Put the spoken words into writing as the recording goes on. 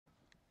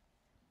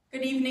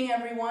Good evening,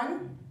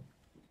 everyone.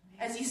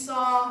 As you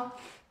saw,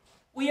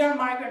 we are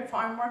migrant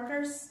farm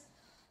workers,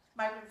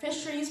 migrant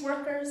fisheries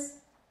workers,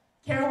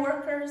 care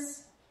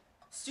workers,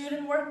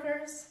 student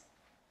workers,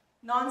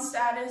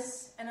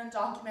 non-status, and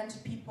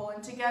undocumented people.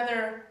 And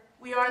together,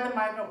 we are the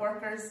Migrant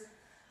Workers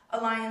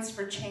Alliance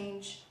for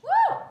Change.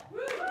 Woo!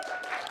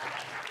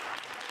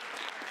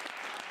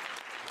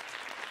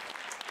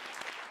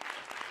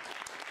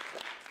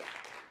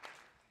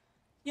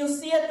 You'll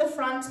see at the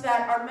front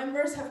that our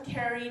members have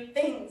carried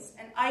things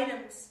and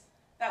items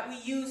that we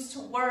use to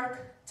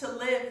work, to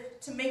live,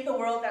 to make the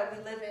world that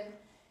we live in.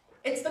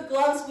 It's the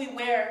gloves we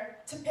wear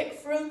to pick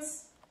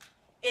fruits,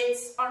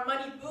 it's our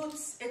muddy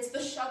boots, it's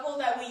the shovel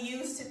that we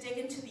use to dig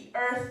into the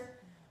earth,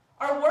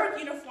 our work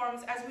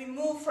uniforms as we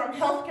move from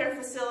healthcare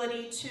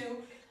facility to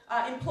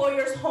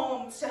employers'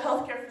 homes to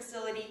healthcare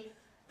facility,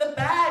 the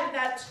bag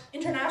that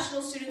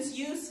international students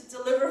use to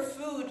deliver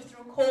food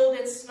through cold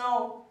and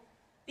snow.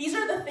 These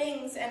are the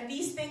things, and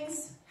these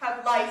things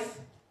have life.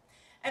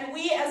 And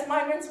we as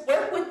migrants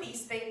work with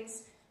these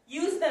things,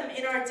 use them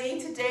in our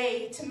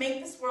day-to-day to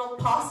make this world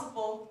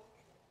possible.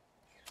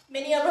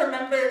 Many of our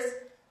members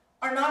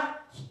are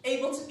not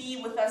able to be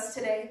with us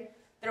today.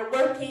 They're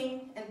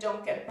working and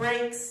don't get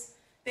breaks.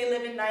 They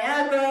live in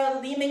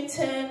Niagara,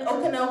 Leamington,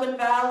 Okanagan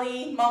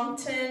Valley,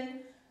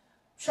 Moncton,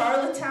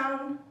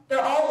 Charlottetown.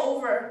 They're all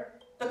over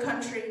the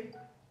country.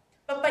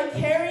 But by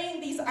carrying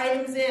these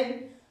items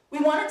in, we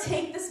want to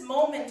take this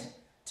moment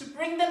to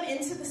bring them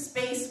into the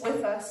space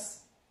with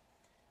us.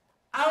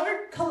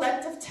 Our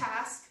collective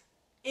task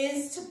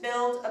is to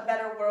build a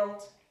better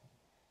world.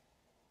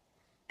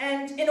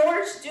 And in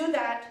order to do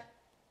that,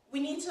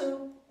 we need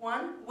to,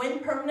 one, win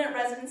permanent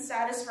resident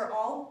status for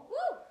all.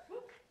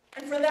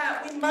 And for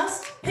that, we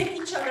must pick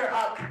each other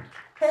up,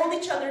 hold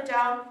each other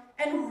down,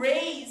 and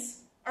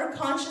raise our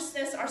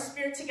consciousness, our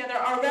spirit together,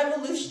 our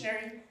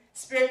revolutionary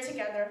spirit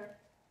together.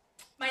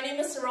 My name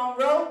is Sarone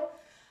Rowe.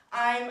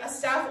 I'm a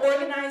staff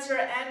organizer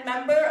and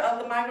member of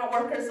the Migrant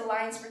Workers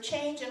Alliance for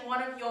Change and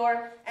one of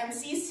your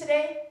MCs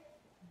today.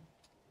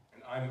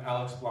 And I'm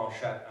Alex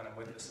Blanchette, and I'm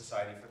with the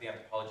Society for the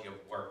Anthropology of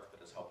Work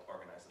that has helped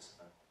organize this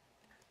event.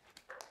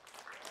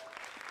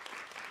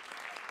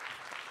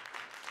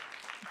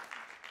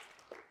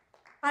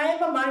 I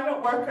am a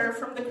migrant worker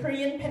from the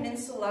Korean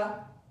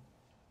Peninsula.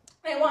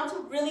 I want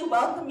to really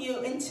welcome you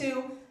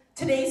into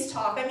today's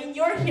talk. I mean,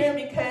 you're here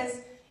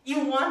because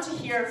you want to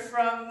hear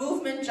from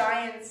movement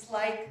giants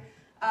like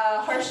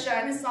Harsha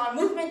and Hussan,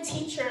 movement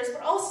teachers,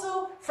 but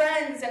also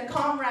friends and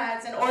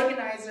comrades and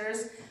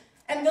organizers.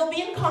 And they'll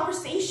be in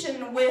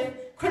conversation with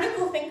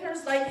critical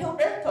thinkers like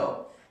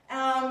Gilberto,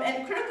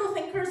 and critical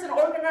thinkers and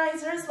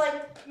organizers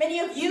like many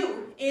of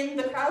you in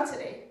the crowd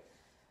today.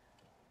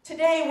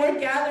 Today, we're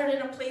gathered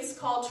in a place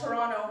called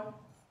Toronto,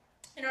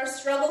 and our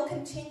struggle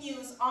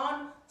continues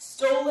on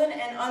stolen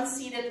and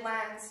unceded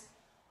lands.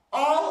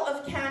 All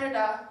of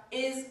Canada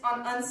is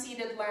on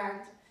unceded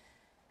land.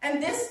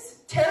 And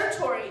this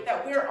territory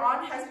that we're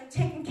on has been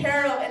taken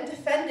care of and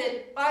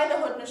defended by the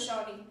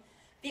Haudenosaunee,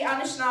 the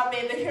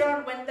Anishinaabe, the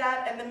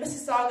Huron-Wendat, and the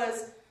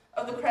Mississaugas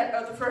of the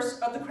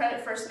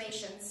Credit First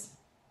Nations.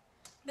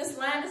 This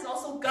land is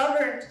also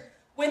governed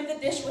with the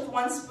Dish with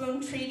One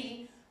Spoon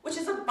Treaty, which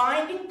is a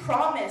binding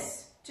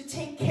promise to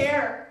take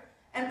care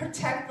and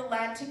protect the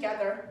land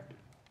together.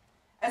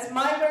 As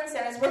migrants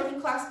and as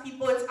working class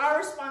people, it's our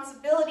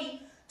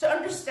responsibility to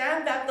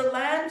understand that the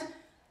land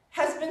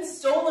has been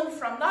stolen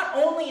from, not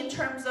only in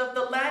terms of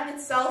the land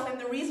itself and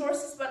the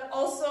resources, but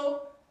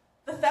also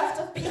the theft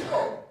of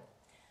people.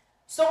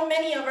 So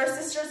many of our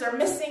sisters are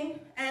missing,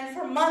 and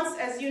for months,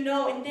 as you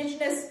know,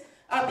 Indigenous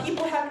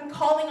people have been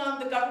calling on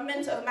the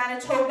government of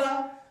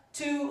Manitoba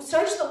to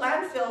search the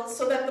landfills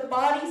so that the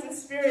bodies and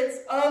spirits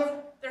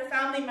of their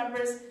family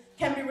members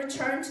can be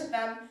returned to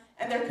them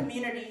and their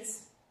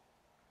communities.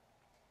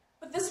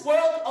 But this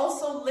world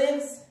also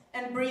lives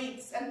and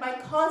breathes, and by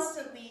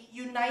constantly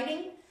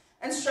uniting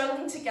and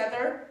struggling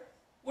together,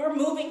 we're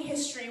moving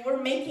history,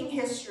 we're making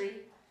history.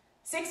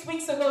 6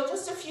 weeks ago,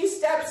 just a few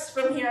steps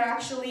from here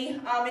actually,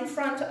 in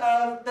front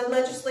of the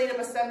Legislative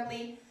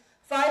Assembly,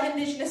 5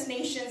 Indigenous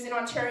nations in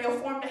Ontario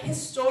formed a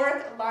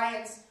historic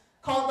alliance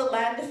called the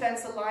Land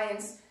Defense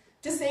Alliance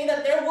to say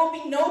that there will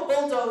be no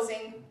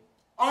bulldozing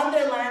on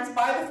their lands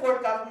by the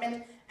Ford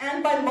government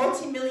and by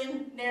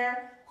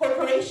multi-millionaire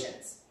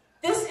corporations.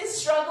 This is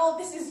struggle,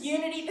 this is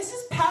unity, this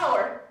is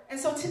power. And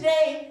so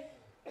today,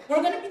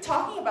 we're going to be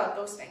talking about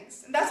those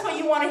things. And that's what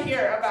you want to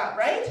hear about,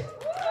 right?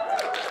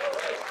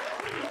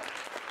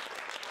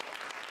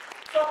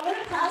 So I'm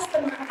going to pass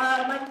the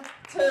mic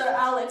to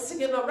Alex to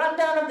give a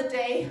rundown of the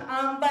day.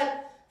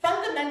 But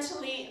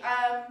fundamentally,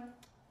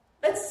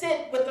 let's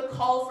sit with the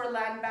call for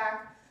land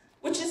back,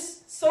 which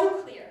is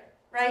so clear,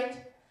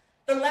 right?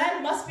 The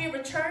land must be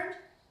returned.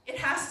 It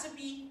has to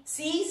be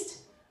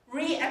seized,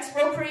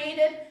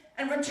 re-expropriated,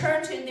 and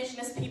returned to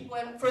Indigenous people.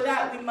 And for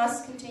that, we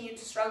must continue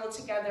to struggle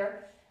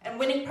together. And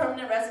winning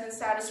permanent resident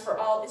status for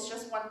all is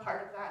just one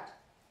part of that.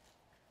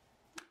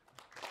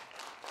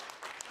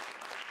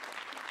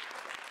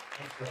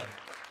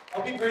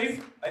 I'll be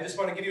brief. I just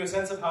want to give you a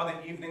sense of how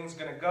the evening's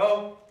going to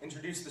go,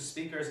 introduce the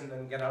speakers, and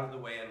then get out of the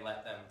way and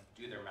let them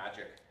do their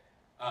magic.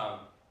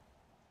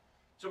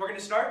 So we're going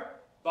to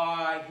start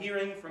by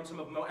hearing from some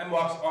of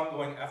MWAC's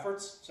ongoing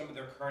efforts, some of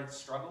their current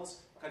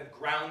struggles, kind of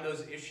ground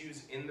those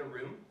issues in the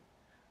room.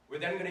 We're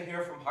then going to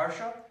hear from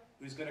Harsha,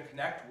 who's going to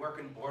connect work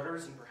and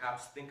borders and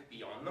perhaps think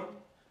beyond them.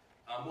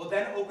 We'll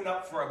then open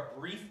up for a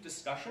brief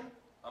discussion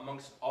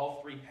amongst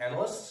all three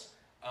panelists.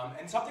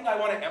 And something I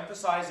want to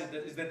emphasize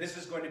is that this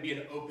is going to be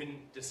an open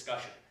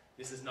discussion.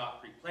 This is not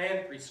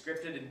pre-planned,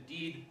 pre-scripted.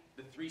 Indeed,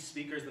 the three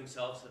speakers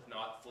themselves have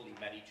not fully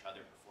met each other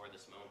before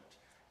this moment.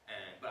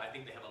 But I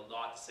think they have a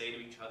lot to say to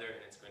each other, and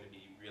it's going to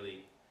be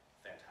really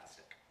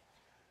fantastic.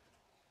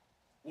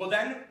 We'll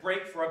then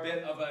break for a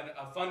bit of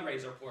a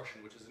fundraiser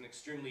portion, which is an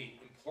extremely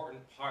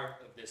important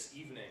part of this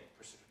evening,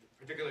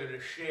 particularly to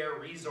share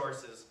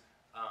resources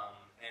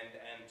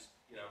and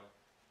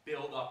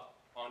build up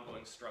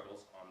ongoing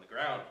struggles on the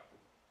ground.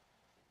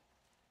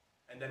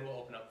 And then we'll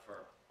open up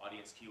for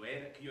audience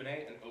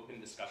Q&A and open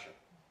discussion.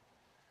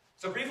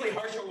 So briefly,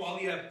 Harsha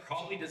Walia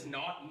probably does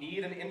not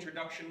need an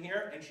introduction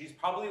here, and she's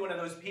probably one of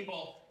those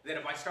people that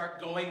if I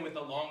start going with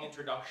a long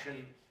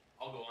introduction,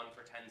 I'll go on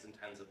for tens and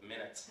tens of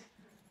minutes.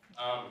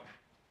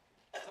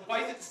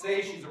 Suffice it to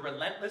say, she's a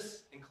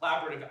relentless and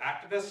collaborative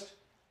activist,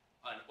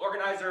 an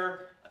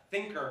organizer, a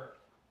thinker,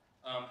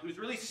 who's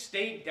really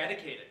stayed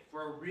dedicated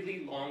for a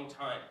really long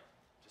time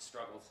to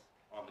struggles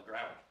on the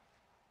ground.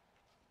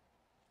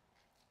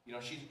 You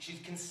know, she's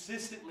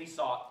consistently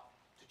sought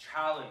to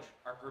challenge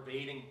our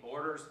pervading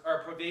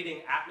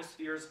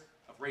atmospheres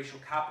of racial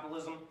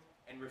capitalism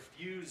and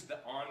refuse the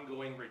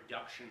ongoing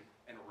reduction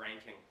and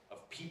ranking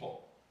of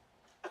people.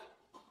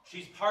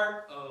 She's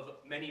part of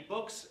many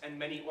books and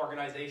many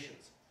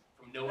organizations,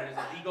 from No One is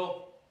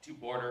Illegal to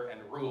Border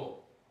and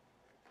Rule.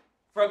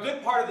 For a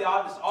good part of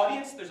this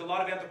audience, there's a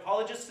lot of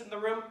anthropologists in the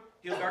room.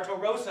 Gilberto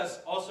Rosas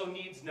also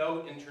needs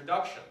no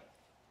introduction.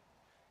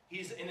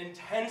 He's an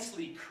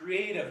intensely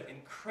creative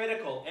and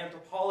critical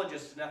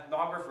anthropologist and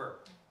ethnographer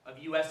of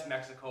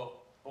US-Mexico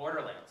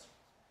borderlands.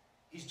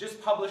 He's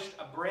just published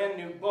a brand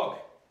new book.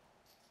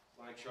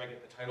 I'll make sure I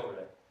get the title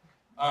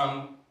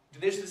right.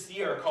 This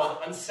year called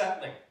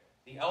Unsettling: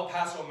 The El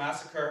Paso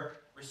Massacre,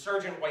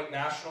 Resurgent White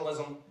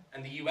Nationalism,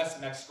 and the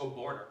US-Mexico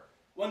Border.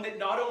 One that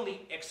not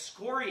only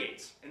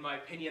excoriates, in my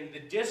opinion,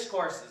 the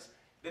discourses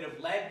that have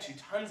led to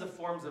tons of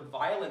forms of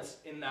violence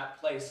in that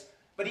place,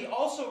 but he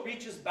also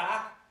reaches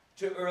back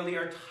to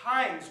earlier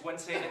times when,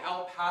 say, the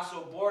El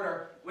Paso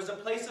border was a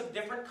place of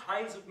different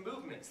kinds of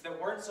movements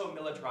that weren't so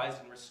militarized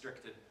and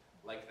restricted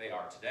like they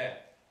are today.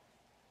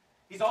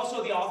 He's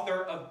also the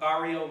author of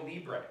Barrio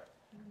Libre,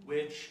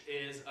 which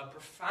is a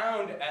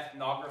profound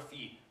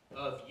ethnography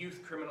of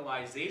youth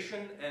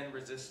criminalization and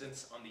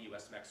resistance on the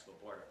US-Mexico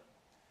border.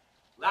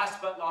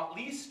 Last but not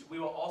least, we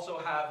will also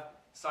have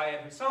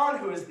Syed Hussan,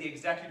 who is the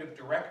executive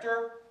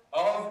director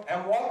of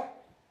MWAC,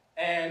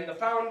 and the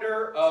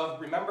founder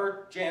of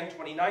Remember Jan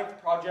 29th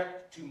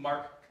project to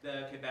mark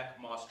the Quebec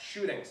mosque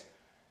shootings.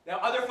 Now,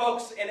 other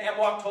folks in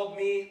MWAC told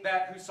me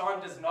that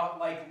Hussan does not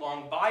like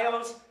long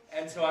bios,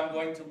 and so I'm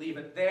going to leave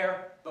it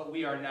there, but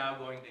we are now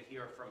going to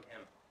hear from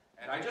him.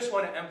 And I just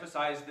want to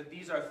emphasize that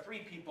these are three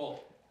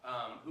people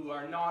who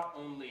are not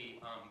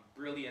only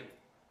brilliant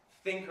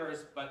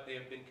thinkers, but they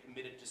have been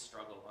committed to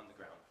struggle on the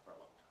ground for a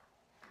long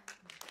time.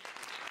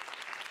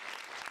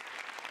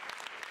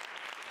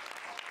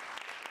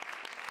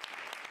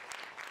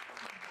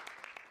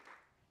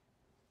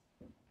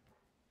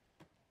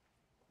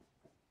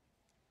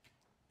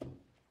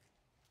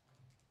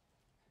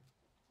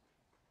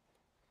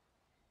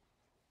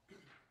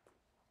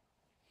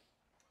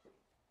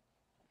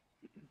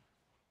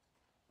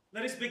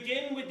 Let us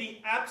begin with the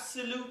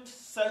absolute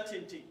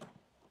certainty.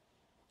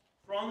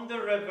 From the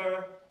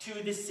river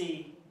to the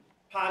sea,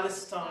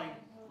 Palestine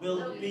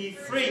will be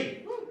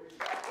free.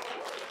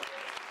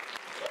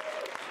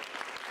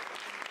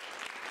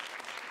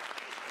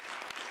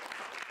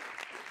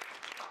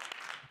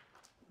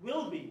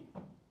 Will be.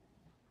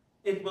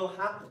 It will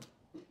happen.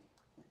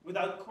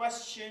 Without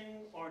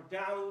question or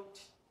doubt.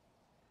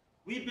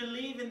 We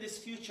believe in this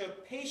future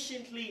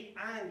patiently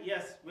and,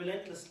 yes,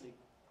 relentlessly.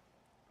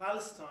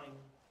 Palestine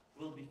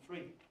will be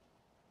free.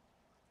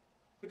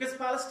 Because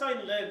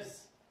Palestine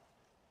lives.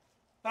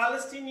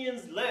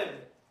 Palestinians live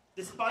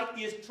despite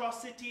the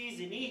atrocities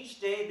in each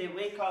day they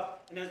wake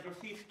up, and as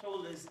Rafif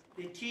told us,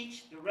 they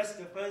teach the rest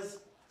of us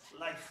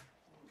life.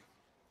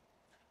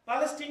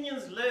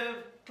 Palestinians live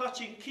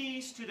clutching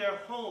keys to their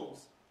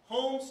homes,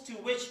 homes to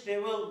which they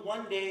will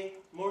one day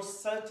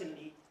most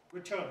certainly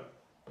return.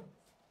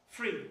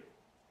 Free.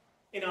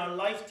 In our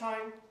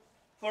lifetime,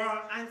 for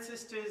our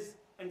ancestors,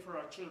 and for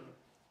our children.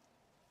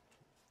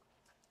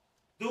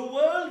 The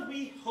world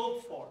we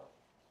hope for,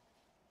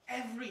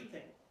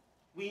 everything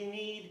we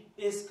need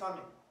is coming.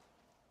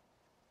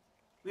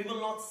 We will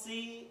not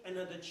see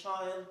another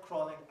child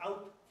crawling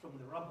out from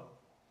the rubble.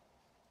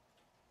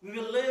 We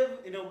will live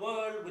in a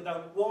world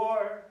without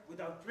war,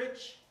 without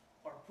rich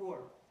or poor.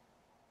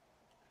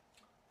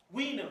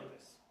 We know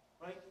this,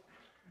 right?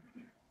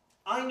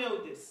 I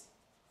know this.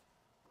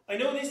 I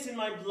know this in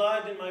my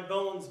blood and my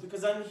bones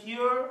because I'm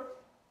here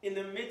in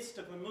the midst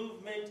of a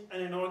movement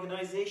and an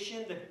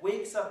organization that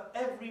wakes up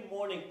every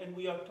morning and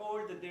we are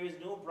told that there is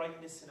no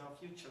brightness in our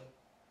future.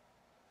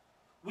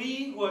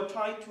 We who are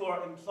tied to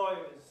our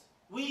employers,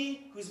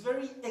 we whose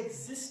very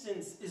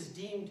existence is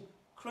deemed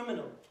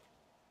criminal,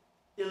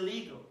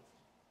 illegal,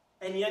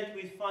 and yet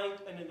we fight,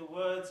 and in the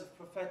words of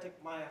prophetic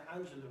Maya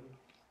Angelou,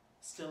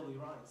 still we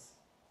rise.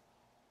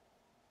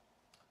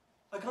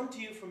 I come to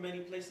you from many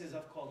places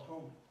I've called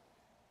home.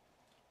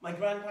 My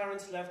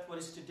grandparents left what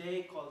is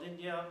today called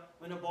India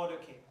when a border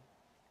came.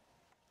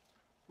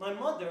 My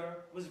mother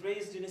was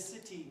raised in a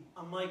city,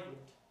 a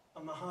migrant, a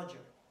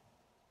Mahajar.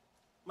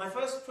 My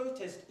first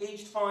protest,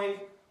 aged 5,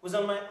 was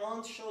on my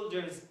aunt's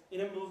shoulders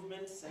in a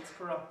movement since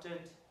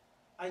corrupted.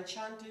 I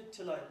chanted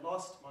till I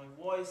lost my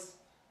voice,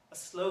 a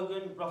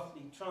slogan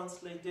roughly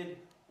translated,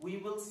 "We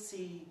will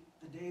see,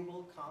 the day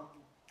will come,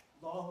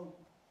 long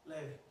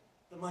live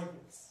the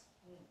migrants."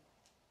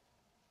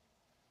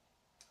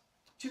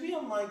 To be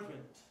a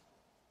migrant,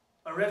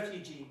 a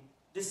refugee,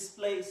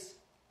 displaced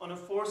on a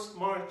forced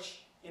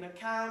march, in a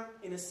camp,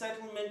 in a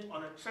settlement,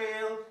 on a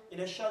trail,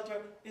 in a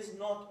shelter, is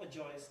not a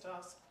joyous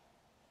task.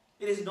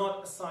 It is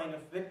not a sign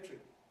of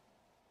victory.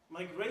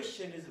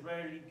 Migration is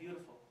rarely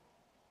beautiful,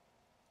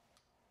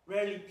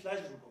 rarely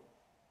pleasurable.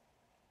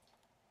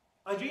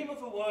 I dream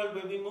of a world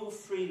where we move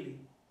freely,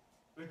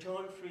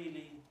 return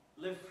freely,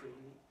 live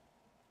freely,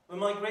 where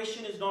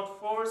migration is not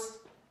forced,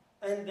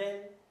 and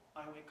then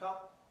I wake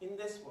up in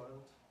this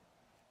world.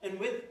 And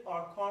with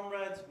our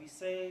comrades, we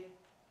say,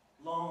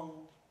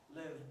 long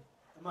live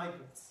the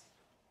migrants.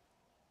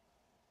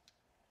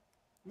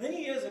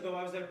 Many years ago,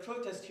 I was at a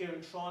protest here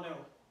in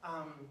Toronto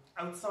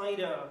outside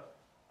an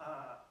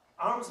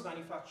arms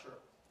manufacturer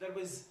that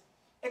was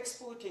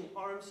exporting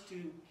arms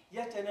to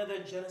yet another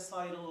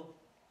genocidal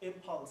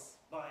impulse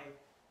by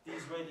the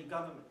Israeli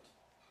government.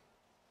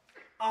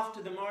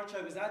 After the march,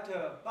 I was at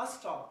a bus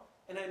stop,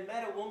 and I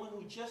met a woman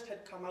who just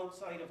had come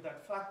outside of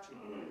that factory.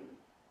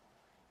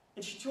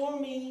 And she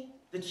told me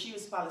that she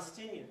was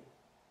Palestinian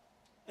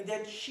and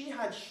that she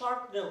had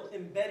shrapnel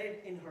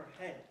embedded in her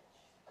head.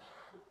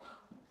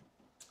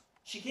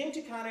 She came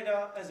to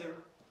Canada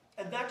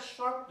and that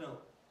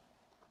shrapnel,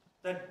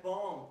 that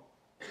bomb,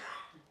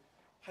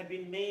 had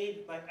been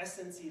made by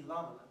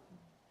SNC-Lavalin.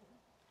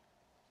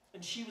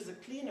 And she was a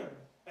cleaner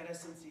at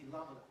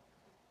SNC-Lavalin.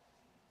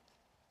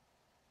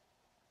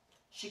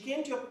 She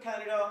came to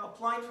Canada,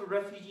 applied for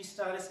refugee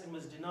status, and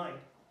was denied.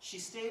 She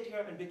stayed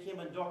here and became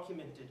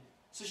undocumented.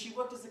 So she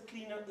worked as a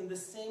cleaner in the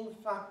same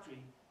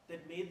factory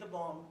that made the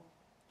bomb,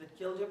 that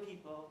killed her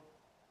people,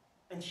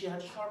 and she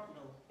had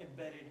shrapnel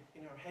embedded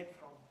in her head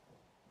from.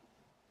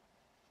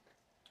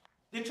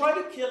 They try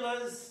to kill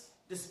us,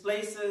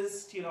 displace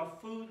us, steal our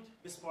food,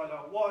 despoil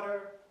our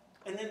water,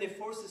 and then they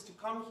force us to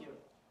come here,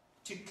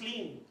 to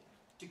clean,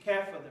 to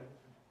care for them,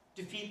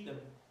 to feed them.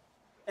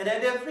 And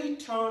at every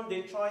turn,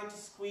 they try to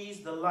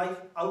squeeze the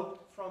life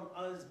out from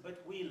us,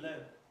 but we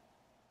live.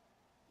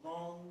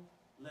 Long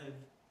live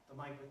the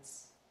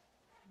migrants.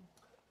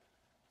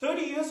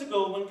 30 years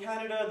ago, when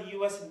Canada, the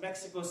US, and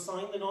Mexico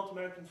signed the North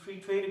American Free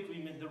Trade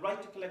Agreement, the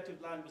right to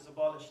collective land was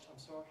abolished. I'm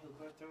sure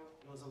Gilberto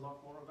knows a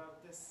lot more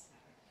about this.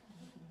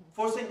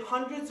 Forcing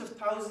hundreds of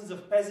thousands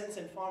of peasants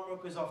and farm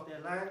workers off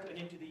their land and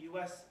into the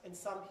US, and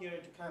some here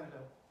into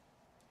Canada.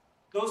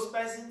 Those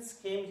peasants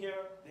came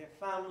here, their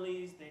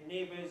families, their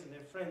neighbors, and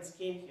their friends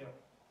came here.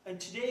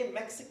 And today,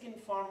 Mexican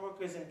farm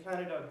workers in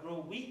Canada grow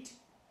wheat,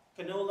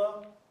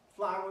 canola,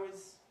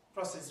 flowers,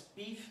 processed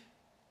beef,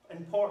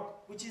 and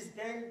pork, which is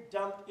then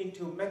dumped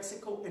into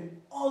Mexico,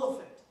 and all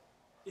of it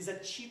is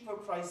at cheaper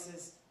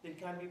prices than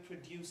can be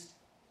produced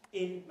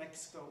in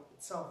Mexico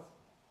itself.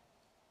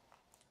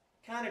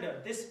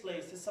 Canada, this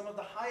place, has some of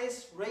the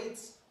highest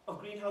rates of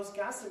greenhouse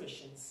gas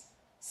emissions,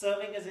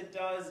 serving as it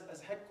does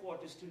as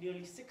headquarters to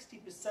nearly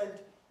 60%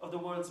 of the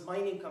world's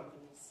mining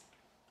companies,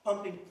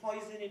 pumping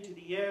poison into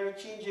the air,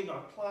 changing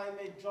our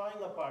climate,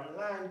 drying up our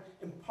land,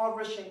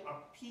 impoverishing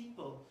our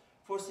people,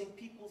 forcing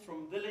people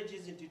from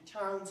villages into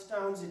towns,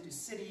 towns into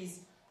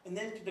cities, and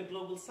then to the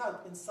global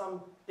south, and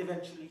some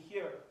eventually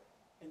here.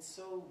 And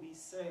so we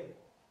say,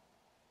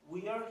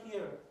 we are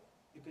here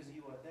because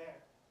you are there.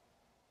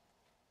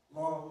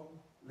 Long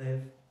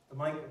live the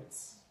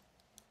migrants.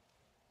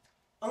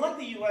 Unlike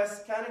the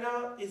US,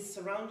 Canada is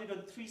surrounded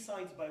on 3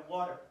 sides by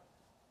water,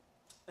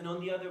 and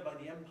on the other by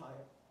the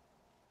empire.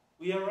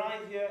 We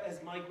arrive here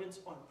as migrants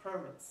on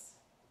permits.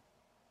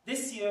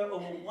 This year,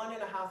 over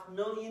 1.5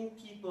 million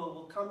people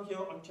will come here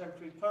on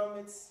temporary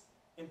permits,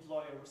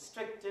 employer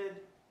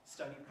restricted,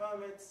 study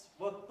permits,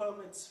 work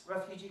permits,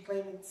 refugee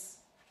claimants.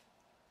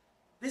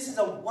 This is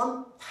a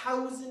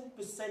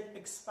 1,000%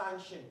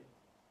 expansion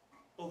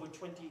over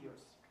 20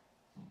 years.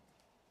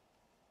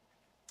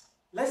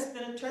 Less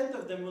than a tenth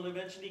of them will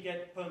eventually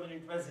get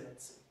permanent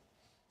residency.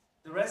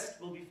 The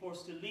rest will be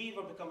forced to leave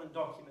or become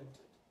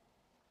undocumented.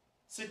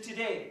 So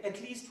today,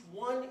 at least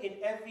 1 in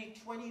every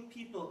 20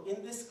 people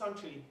in this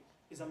country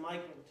is a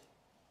migrant,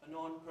 a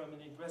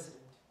non-permanent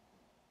resident.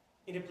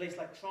 In a place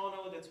like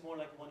Toronto, that's more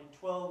like 1 in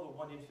 12 or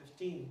 1 in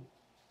 15.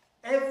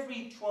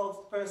 Every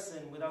 12th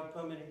person without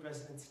permanent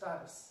resident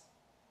status.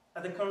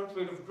 At the current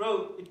rate of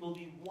growth, it will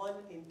be 1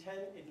 in 10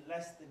 in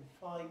less than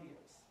 5 years.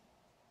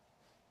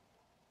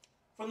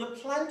 From the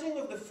planting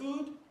of the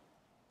food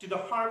to the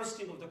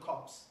harvesting of the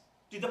crops,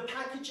 to the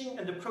packaging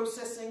and the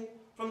processing,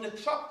 from the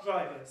truck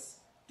drivers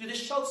to the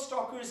shelf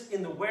stockers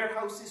in the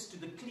warehouses, to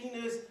the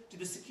cleaners, to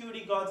the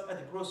security guards at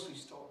the grocery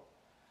store,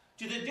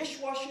 to the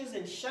dishwashers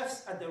and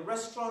chefs at the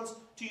restaurants,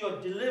 to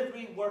your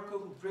delivery worker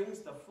who brings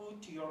the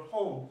food to your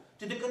home,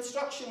 to the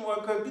construction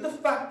worker, to the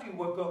factory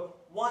worker,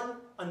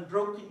 one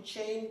unbroken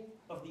chain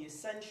of the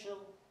essential,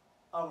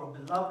 our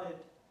beloved,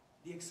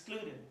 the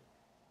excluded,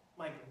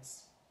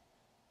 migrants.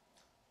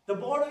 The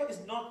border is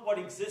not what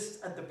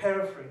exists at the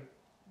periphery,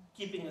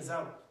 keeping us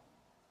out.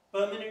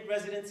 Permanent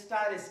resident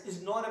status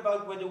is not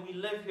about whether we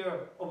live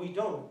here or we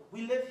don't.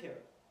 We live here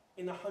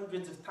in the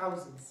hundreds of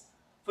thousands,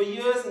 for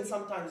years and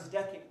sometimes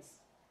decades.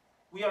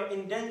 We are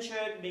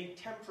indentured, made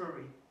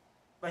temporary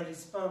by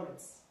these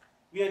permits.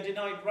 We are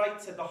denied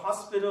rights at the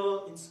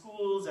hospital, in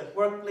schools, at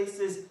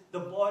workplaces.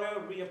 The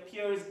border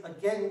reappears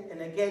again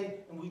and again,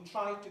 and we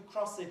try to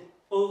cross it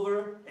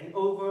over and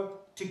over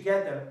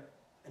together.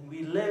 And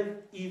we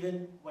live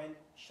even when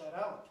shut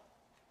out.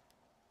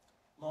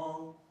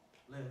 Long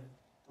live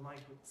the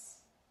migrants.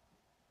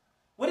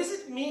 What does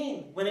it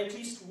mean when at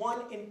least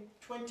 1 in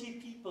 20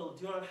 people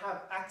do not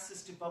have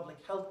access to public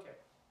health care?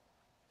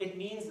 It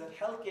means that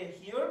healthcare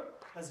here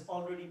has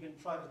already been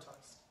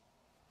privatized.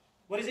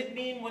 What does it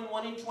mean when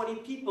 1 in 20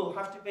 people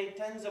have to pay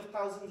tens of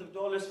thousands of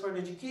dollars for an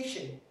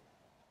education?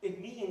 It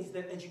means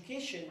that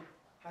education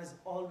has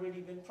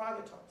already been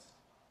privatized.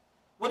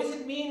 What does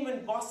it mean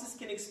when bosses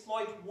can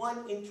exploit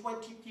 1 in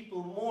 20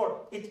 people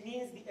more? It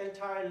means the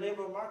entire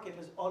labor market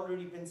has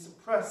already been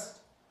suppressed.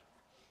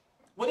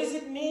 What does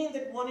it mean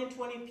that 1 in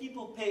 20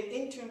 people pay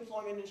into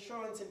employment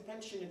insurance and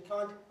pension and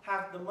can't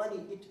have the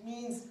money? It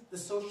means the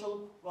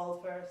social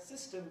welfare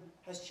system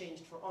has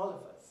changed for all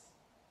of us.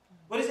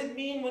 What does it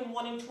mean when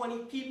 1 in 20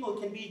 people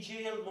can be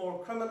jailed more,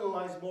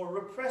 criminalized more,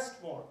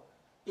 repressed more?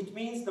 It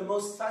means the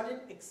most sudden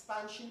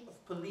expansion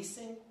of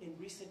policing in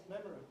recent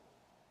memory.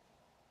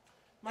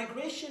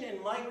 Migration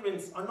and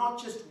migrants are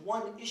not just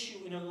one issue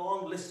in a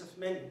long list of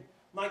many.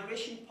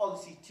 Migration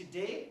policy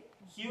today,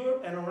 here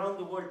and around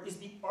the world, is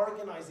the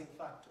organizing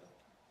factor.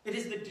 It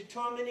is the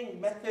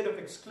determining method of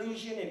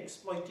exclusion and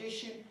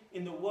exploitation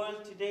in the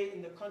world today,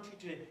 in the country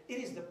today. It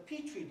is the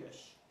petri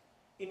dish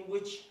in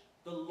which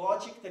the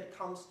logic that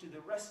comes to the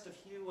rest of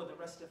you or the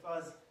rest of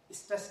us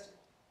is tested.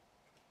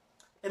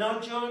 And our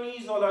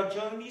journeys, all our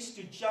journeys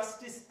to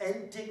justice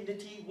and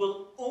dignity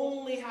will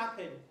only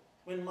happen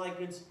when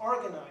migrants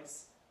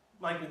organize,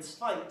 migrants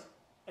fight,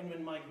 and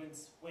when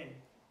migrants win.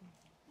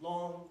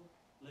 Long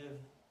live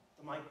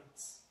the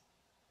migrants.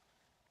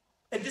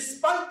 And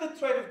despite the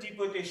threat of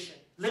deportation,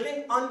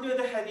 living under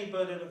the heavy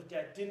burden of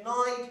debt,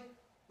 denied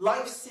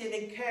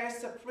life-saving care,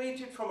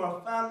 separated from our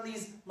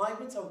families,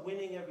 migrants are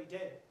winning every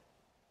day.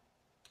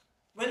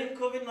 When in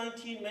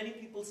COVID-19 many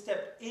people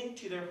stepped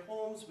into their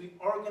homes, we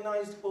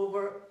organized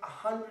over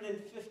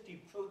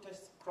 150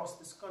 protests across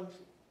this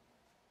country,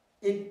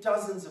 in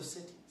dozens of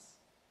cities.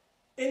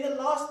 In the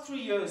last 3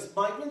 years,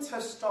 migrants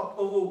have stopped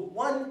over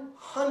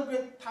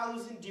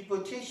 100,000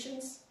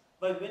 deportations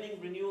by winning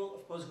renewal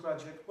of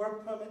postgraduate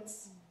work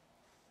permits.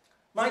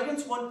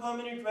 Migrants won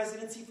permanent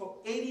residency for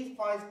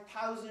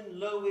 85,000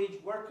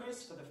 low-wage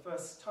workers for the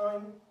first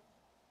time.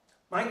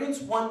 Migrants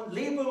won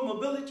labor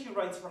mobility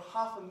rights for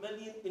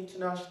 500,000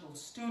 international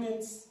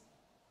students.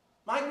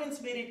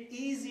 Migrants made it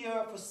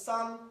easier for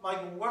some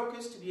migrant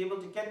workers to be able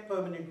to get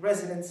permanent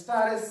resident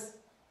status.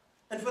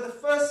 And for the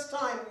first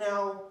time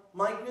now,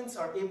 migrants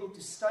are able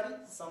to study,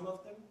 some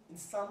of them, and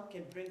some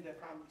can bring their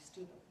families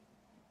to them.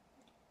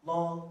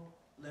 Long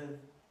live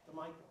the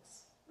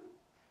migrants.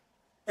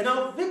 And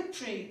our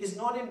victory is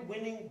not in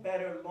winning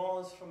better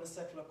laws from a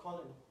settler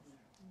colony,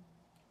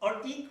 or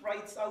eke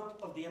rights out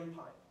of the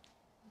empire.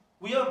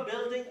 We are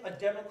building a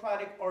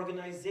democratic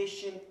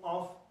organization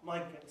of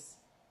migrants.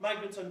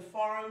 Migrants on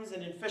farms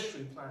and in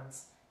fishery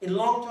plants, in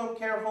long-term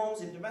care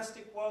homes, in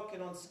domestic work,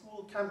 and on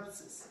school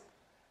campuses.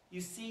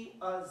 You see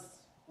us,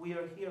 we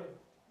are here.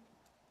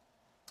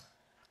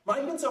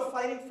 Migrants are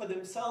fighting for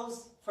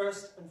themselves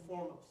first and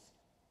foremost,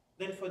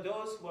 then for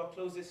those who are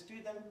closest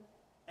to them,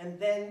 and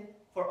then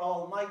for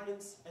all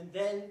migrants, and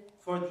then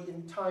for the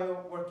entire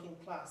working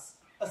class.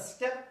 A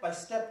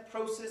step-by-step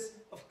process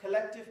of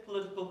collective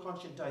political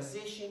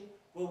conscientization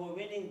where we're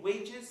winning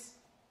wages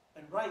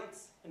and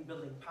rights and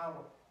building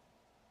power.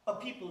 A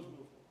people's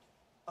movement,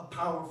 a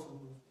powerful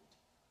movement,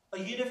 a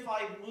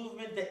unified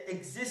movement that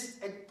exists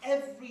at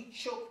every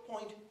choke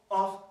point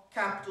of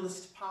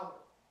capitalist power,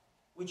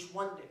 which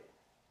one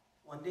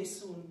day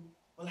soon,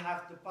 will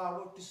have the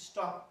power to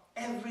stop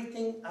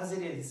everything as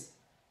it is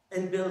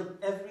and build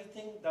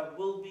everything that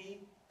will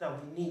be, that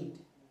we need.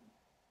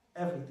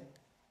 Everything.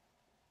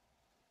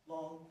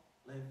 Long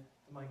live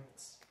the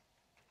migrants.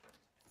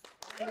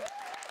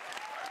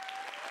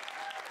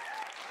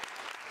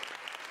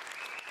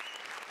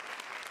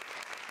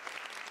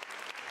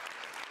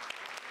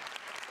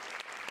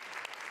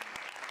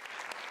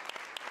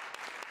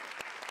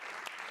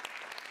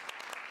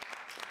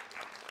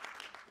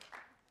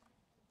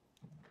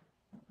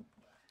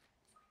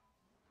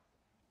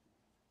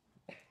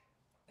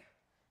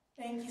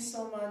 Thank you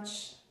so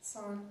much,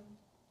 Son.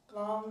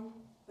 Long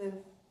live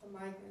the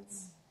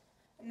migrants.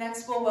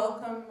 Next, we'll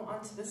welcome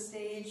onto the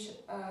stage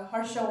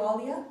Harsha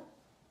Walia.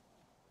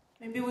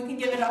 Maybe we can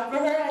give it up for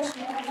her as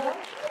she comes up.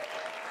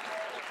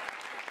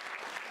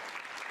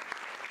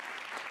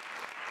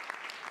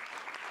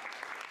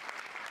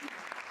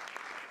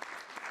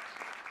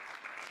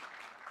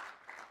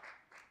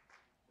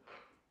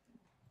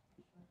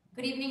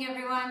 Good evening,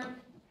 everyone.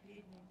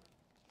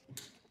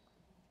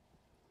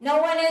 No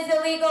one is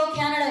illegal.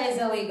 Canada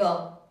is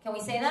illegal. Can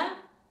we say that?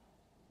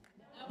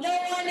 No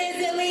one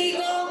is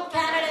illegal.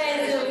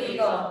 Canada is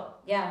illegal.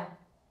 Yeah.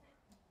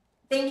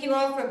 Thank you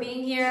all for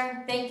being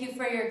here. Thank you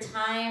for your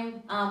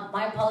time.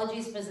 My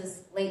apologies for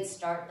this late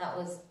start. That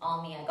was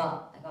all me. I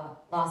got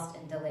lost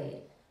and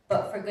delayed.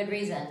 But for good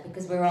reason,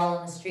 because we were all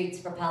in the streets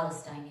for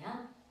Palestine, yeah?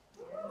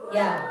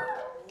 Yeah.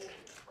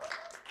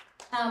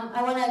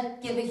 I want to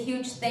give a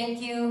huge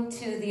thank you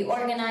to the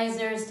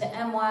organizers, to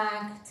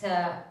MWAC,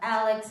 to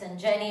Alex and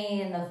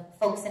Jenny and the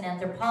folks in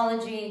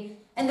anthropology.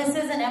 And this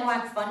is an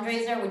MWAC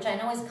fundraiser, which I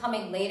know is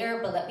coming later,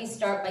 but let me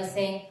start by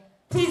saying,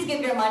 please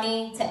give your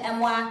money to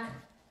MWAC.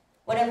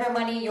 Whatever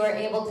money you are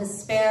able to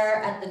spare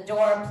at the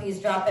door,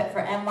 please drop it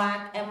for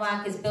MWAC.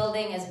 MWAC is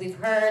building, as we've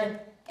heard,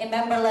 a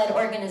member-led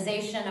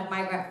organization of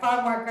migrant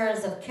farm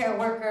workers, of care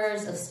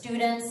workers, of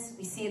students.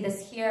 We see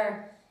this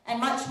here,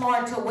 and much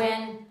more to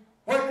win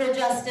worker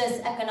justice,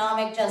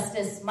 economic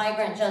justice,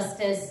 migrant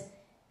justice,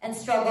 and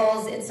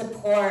struggles in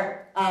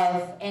support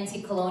of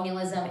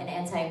anti-colonialism and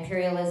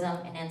anti-imperialism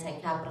and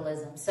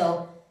anti-capitalism.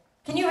 So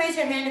can you raise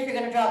your hand if you're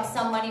going to drop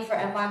some money for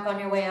MWAC on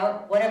your way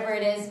out? Whatever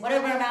it is,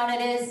 whatever amount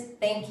it is,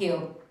 thank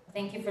you.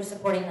 Thank you for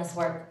supporting this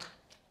work.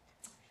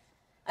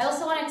 I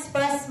also want to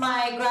express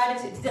my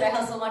gratitude. Did I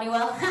hustle money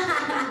well?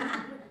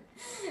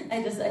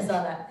 I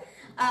saw that.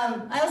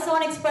 I also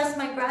want to express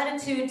my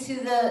gratitude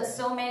to the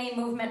so many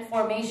movement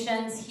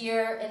formations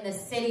here in the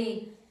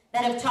city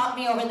that have taught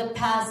me over the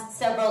past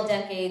several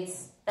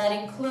decades. That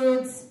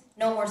includes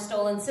No More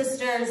Stolen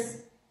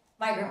Sisters,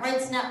 Migrant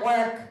Rights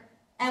Network,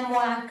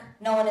 MWAC,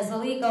 No One Is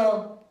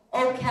Illegal,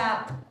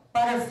 OCAP,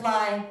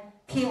 Butterfly,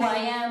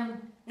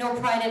 PYM, No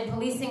Pride in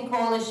Policing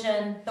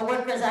Coalition, the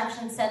Workers'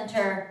 Action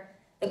Center,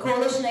 the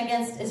Coalition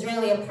Against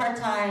Israeli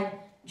Apartheid,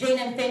 Jane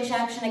and Finch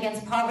Action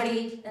Against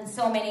Poverty, and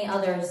so many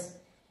others.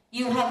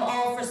 You have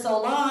all for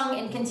so long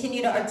and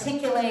continue to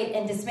articulate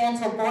and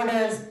dismantle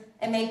borders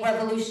and make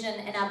revolution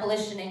and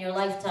abolition in your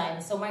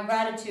lifetime. So my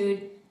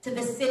gratitude to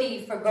the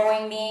city for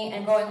growing me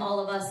and growing all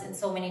of us in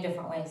so many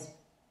different ways.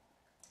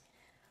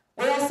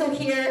 We're also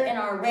here in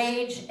our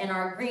rage and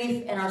our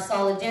grief and our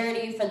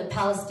solidarity for the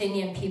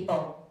Palestinian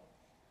people.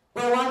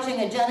 We're watching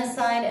a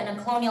genocide and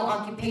a colonial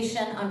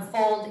occupation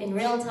unfold in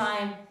real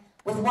time,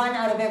 with 1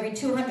 out of every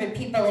 200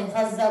 people in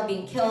Gaza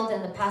being killed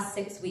in the past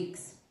 6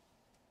 weeks.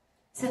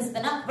 Since the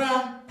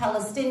Nakba,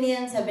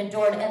 Palestinians have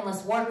endured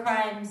endless war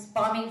crimes,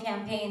 bombing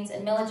campaigns,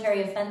 and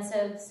military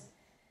offensives,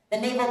 the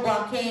naval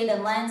blockade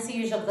and land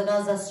siege of the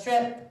Gaza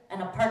Strip,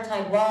 an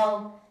apartheid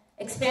wall,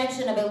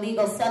 expansion of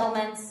illegal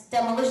settlements,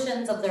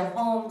 demolitions of their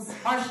homes,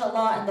 martial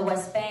law in the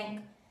West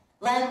Bank,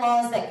 land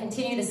laws that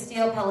continue to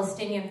steal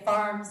Palestinian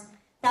farms,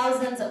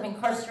 thousands of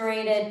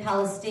incarcerated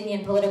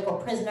Palestinian political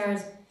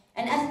prisoners,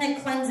 and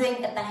ethnic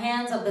cleansing at the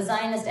hands of the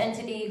Zionist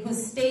entity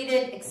whose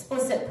stated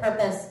explicit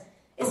purpose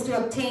is to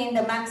obtain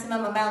the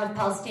maximum amount of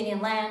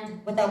Palestinian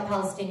land without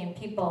Palestinian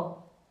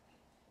people.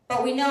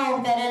 But we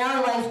know that in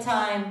our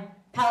lifetime,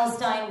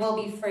 Palestine will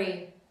be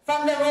free.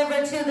 From the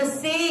river to the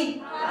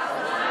sea,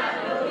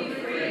 Palestine will be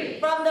free.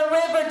 From the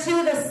river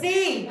to the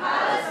sea,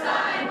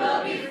 Palestine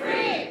will be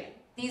free.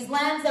 These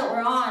lands that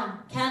we're on,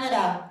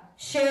 Canada,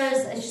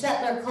 shares a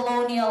settler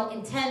colonial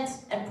intent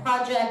and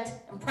project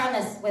and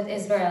premise with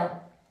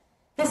Israel.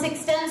 This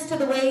extends to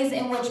the ways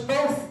in which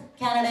both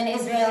Canada and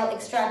Israel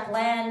extract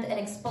land and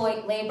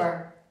exploit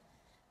labor.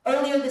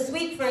 Earlier this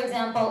week, for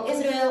example,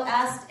 Israel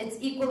asked its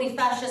equally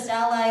fascist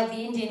ally of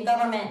the Indian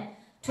government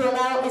to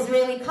allow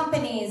Israeli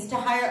companies to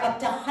hire up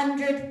to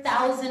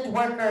 100,000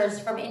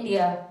 workers from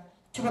India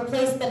to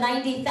replace the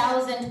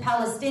 90,000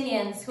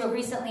 Palestinians who have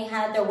recently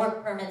had their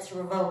work permits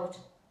revoked.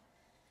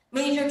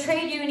 Major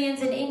trade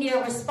unions in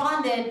India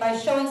responded by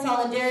showing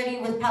solidarity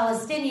with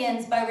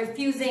Palestinians by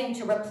refusing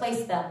to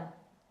replace them.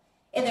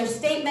 In their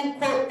statement,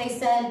 quote, they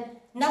said,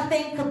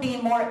 "Nothing could be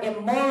more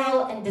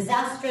immoral and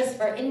disastrous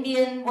for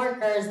Indian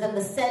workers than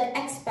the said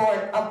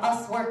export of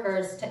us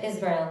workers to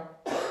Israel.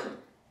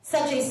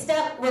 Such a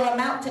step will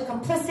amount to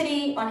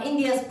complicity on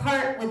India's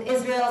part with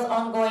Israel's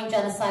ongoing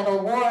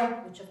genocidal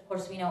war," which of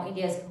course we know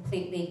India is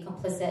completely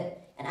complicit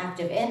and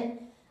active in,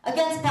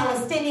 "against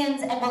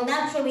Palestinians and will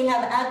naturally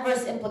have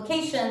adverse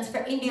implications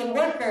for Indian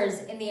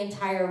workers in the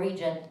entire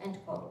region," end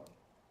quote.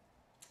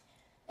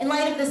 In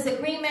light of this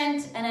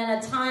agreement, and in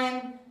a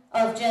time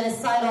of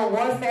genocidal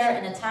warfare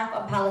and attack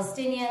on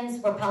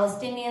Palestinians, where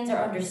Palestinians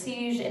are under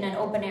siege in an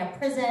open-air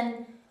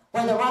prison,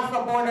 where the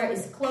Rafah border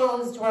is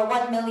closed, where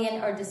 1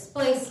 million are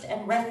displaced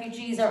and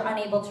refugees are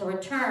unable to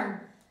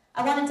return,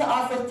 I wanted to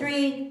offer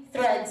 3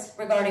 threads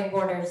regarding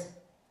borders.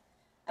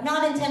 I'm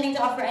not intending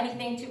to offer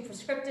anything too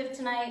prescriptive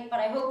tonight,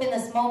 but I hope in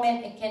this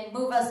moment it can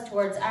move us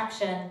towards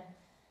action.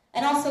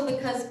 And also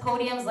because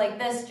podiums like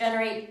this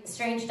generate a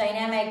strange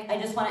dynamic, I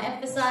just want to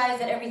emphasize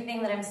that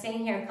everything that I'm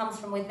saying here comes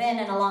from within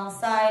and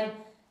alongside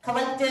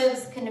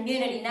collectives,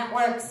 community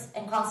networks,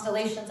 and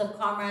constellations of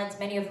comrades,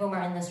 many of whom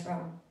are in this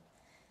room.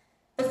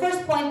 The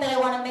first point that I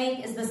want to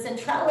make is the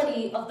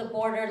centrality of the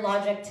border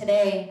logic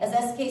today. As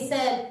SK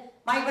said,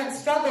 migrant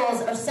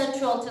struggles are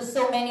central to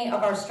so many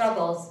of our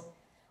struggles.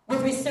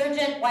 With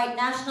resurgent white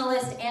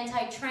nationalist,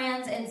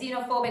 anti-trans, and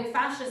xenophobic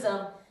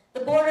fascism,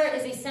 the border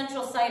is a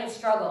central site of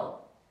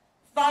struggle.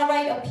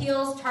 Far-right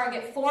appeals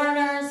target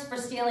foreigners for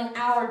stealing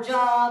our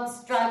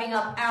jobs, driving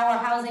up our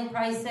housing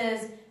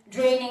prices,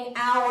 draining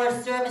our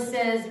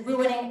services,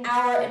 ruining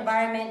our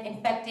environment,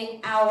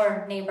 infecting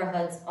our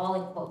neighborhoods, all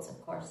in quotes,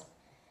 of course,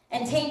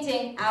 and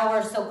tainting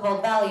our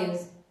so-called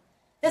values.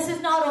 This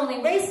is not only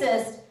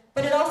racist,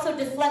 but it also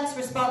deflects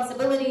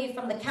responsibility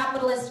from the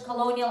capitalist,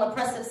 colonial,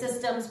 oppressive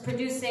systems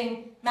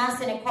producing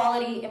mass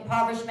inequality,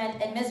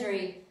 impoverishment, and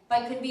misery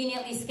by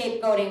conveniently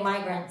scapegoating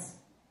migrants.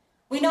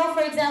 We know,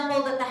 for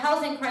example, that the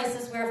housing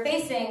crisis we're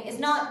facing is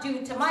not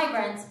due to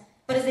migrants,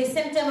 but is a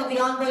symptom of the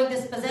ongoing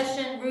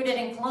dispossession rooted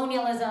in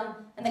colonialism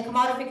and the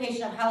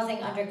commodification of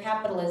housing under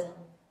capitalism.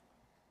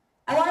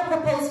 I want to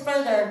propose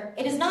further,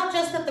 it is not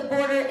just that the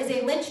border is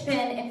a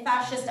linchpin in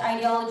fascist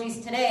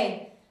ideologies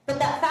today, but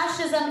that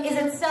fascism is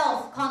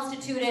itself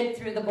constituted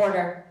through the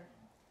border.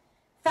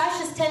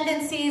 Fascist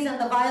tendencies and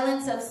the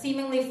violence of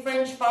seemingly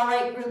fringe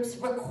far-right groups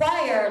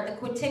require the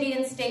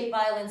quotidian state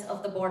violence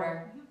of the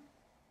border.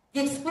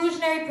 The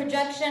exclusionary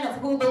projection of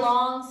who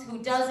belongs,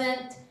 who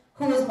doesn't,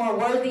 who is more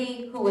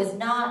worthy, who is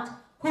not,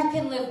 who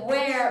can live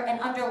where and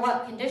under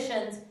what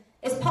conditions,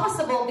 is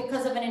possible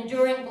because of an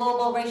enduring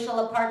global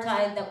racial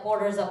apartheid that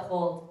borders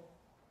uphold.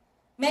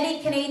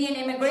 Many Canadian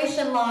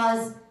immigration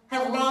laws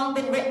have long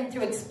been written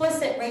through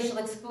explicit racial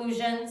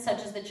exclusion,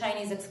 such as the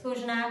Chinese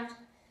Exclusion Act,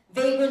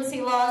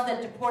 vagrancy laws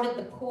that deported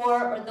the poor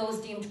or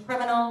those deemed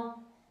criminal.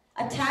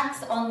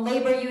 Attacks on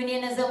labor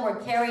unionism were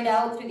carried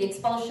out through the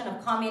expulsion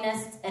of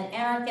communists and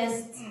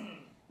anarchists.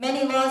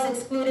 Many laws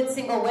excluded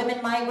single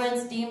women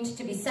migrants deemed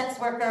to be sex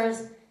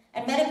workers,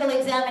 and medical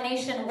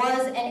examination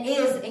was and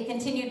is a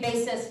continued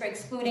basis for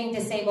excluding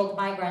disabled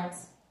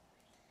migrants.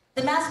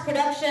 The mass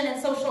production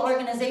and social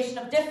organization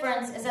of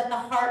difference is at the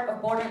heart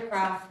of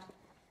bordercraft,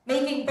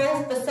 making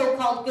both the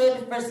so-called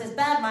good versus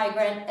bad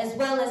migrant, as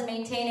well as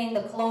maintaining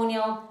the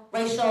colonial,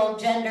 racial,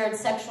 gendered,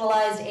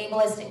 sexualized,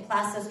 ableist, and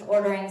classist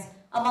orderings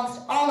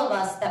amongst all of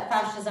us that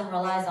fascism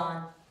relies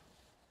on.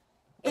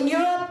 In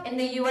Europe, in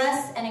the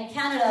US, and in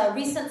Canada,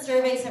 recent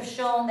surveys have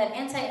shown that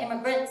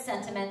anti-immigrant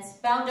sentiments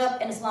bound up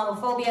in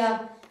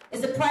Islamophobia is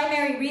the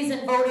primary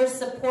reason voters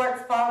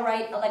support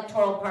far-right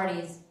electoral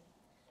parties.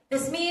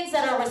 This means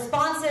that our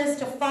responses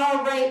to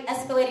far-right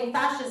escalating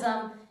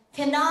fascism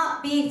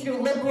cannot be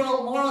through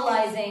liberal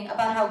moralizing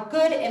about how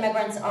good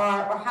immigrants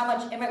are or how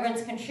much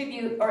immigrants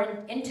contribute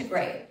or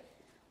integrate.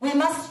 We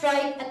must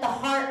strike at the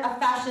heart of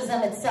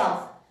fascism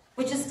itself,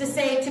 which is to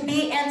say, to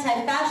be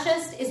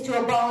anti-fascist is to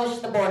abolish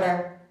the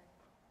border.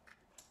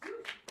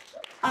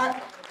 Our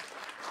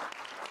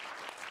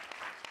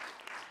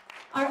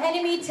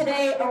enemy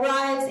today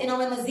arrives in a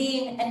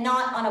limousine and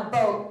not on a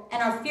boat,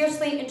 and our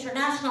fiercely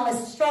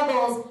internationalist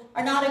struggles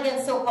are not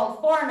against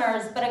so-called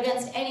foreigners, but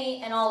against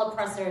any and all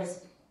oppressors.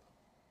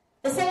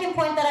 The second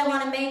point that I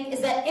want to make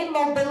is that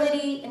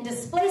immobility and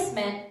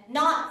displacement,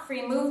 not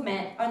free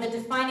movement, are the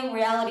defining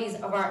realities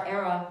of our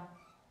era.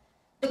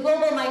 The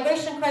global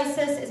migration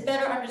crisis is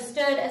better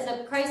understood as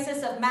a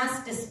crisis of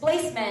mass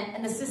displacement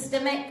and the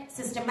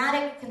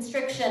systematic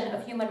constriction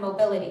of human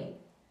mobility.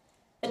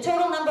 The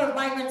total number of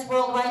migrants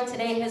worldwide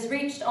today has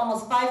reached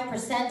almost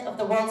 5% of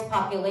the world's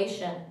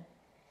population.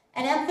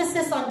 An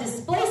emphasis on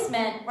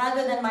displacement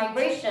rather than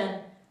migration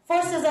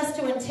forces us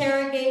to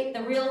interrogate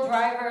the real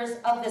drivers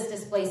of this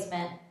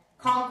displacement: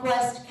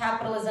 conquest,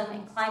 capitalism,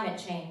 and climate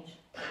change.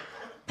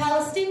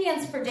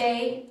 Palestinians,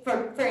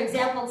 for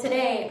example,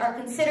 today are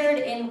considered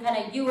in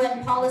kind of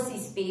UN policy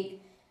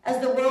speak as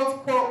the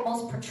world's, quote,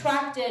 most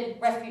protracted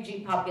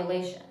refugee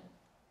population.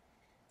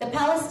 The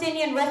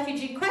Palestinian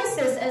refugee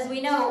crisis, as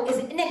we know, is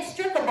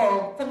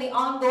inextricable from the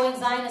ongoing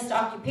Zionist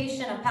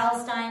occupation of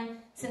Palestine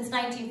since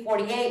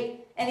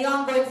 1948 and the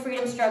ongoing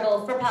freedom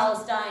struggle for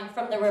Palestine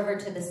from the river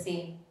to the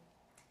sea.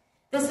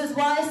 This is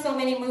why so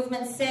many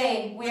movements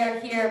say, we are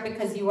here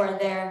because you are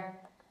there.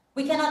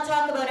 We cannot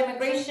talk about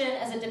immigration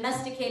as a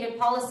domesticated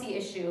policy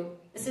issue.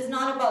 This is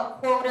not about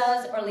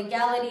quotas or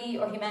legality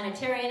or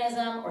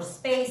humanitarianism or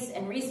space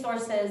and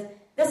resources.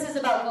 This is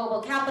about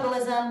global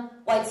capitalism,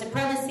 white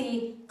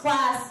supremacy,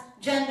 class,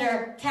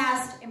 gender,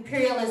 caste,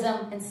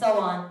 imperialism, and so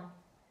on.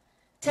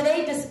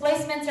 Today,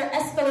 displacements are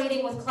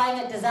escalating with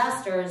climate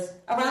disasters.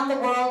 Around the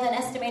world, an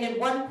estimated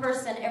 1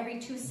 person every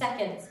 2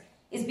 seconds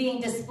is being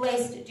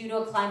displaced due to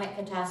a climate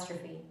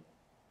catastrophe.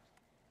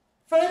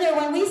 Further,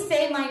 when we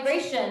say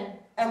migration,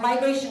 a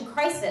migration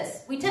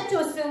crisis, we tend to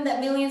assume that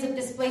millions of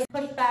displaced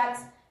pushbacks,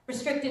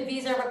 restricted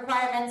visa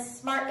requirements,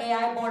 smart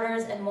AI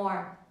borders, and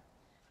more.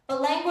 But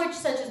language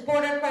such as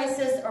border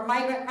crisis or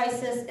migrant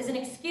crisis is an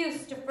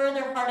excuse to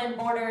further harden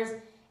borders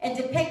and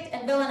depict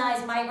and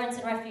villainize migrants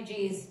and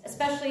refugees,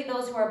 especially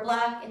those who are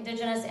Black,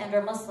 Indigenous, and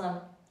or Muslim.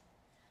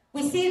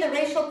 We see the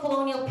racial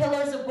colonial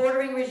pillars of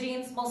bordering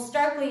regimes most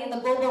starkly in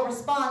the global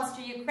response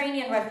to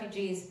Ukrainian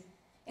refugees,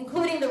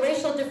 including the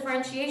racial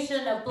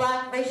differentiation of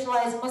Black,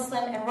 racialized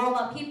Muslim, and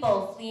Roma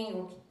people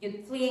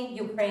fleeing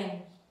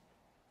Ukraine.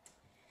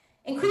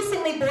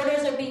 Increasingly,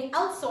 borders are being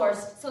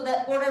outsourced so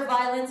that border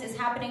violence is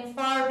happening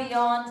far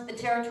beyond the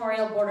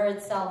territorial border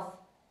itself.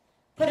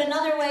 Put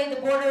another way,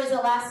 the border is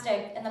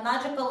elastic, and the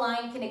magical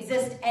line can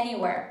exist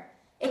anywhere.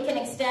 It can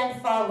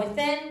extend far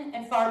within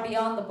and far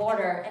beyond the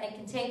border, and it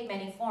can take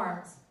many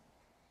forms.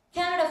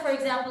 Canada, for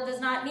example,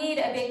 does not need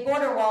a big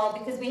border wall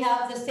because we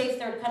have the Safe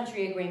Third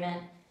Country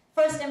Agreement,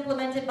 first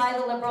implemented by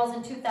the Liberals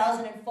in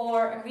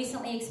 2004 and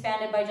recently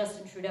expanded by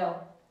Justin Trudeau.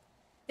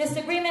 This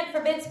agreement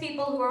forbids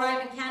people who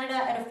arrive in Canada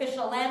at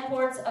official land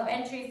ports of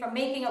entry from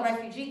making a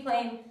refugee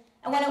claim,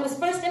 and when it was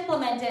first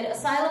implemented,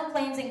 asylum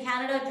claims in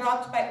Canada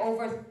dropped by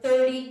over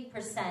 30%.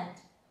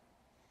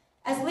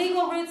 As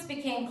legal routes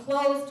became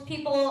closed,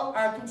 people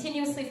are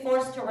continuously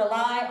forced to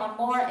rely on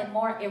more and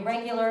more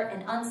irregular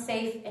and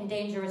unsafe and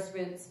dangerous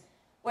routes,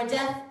 where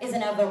death is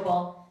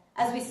inevitable,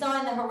 as we saw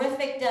in the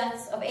horrific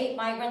deaths of 8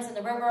 migrants in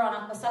the river on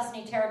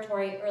Akwesasne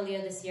territory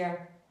earlier this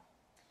year.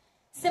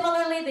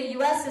 Similarly, the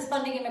U.S. is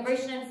funding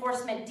immigration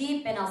enforcement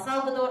deep in El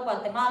Salvador,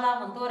 Guatemala,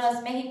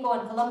 Honduras, Mexico,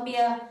 and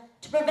Colombia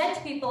to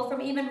prevent people from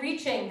even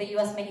reaching the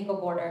U.S.-Mexico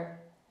border.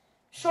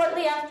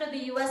 Shortly after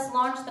the U.S.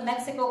 launched the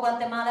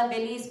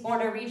Mexico-Guatemala-Belize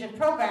Border Region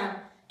Program,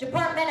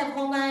 Department of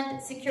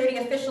Homeland Security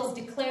officials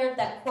declared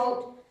that,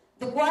 quote,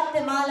 the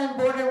Guatemalan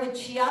border with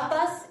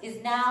Chiapas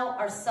is now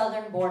our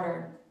southern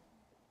border.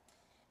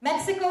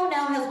 Mexico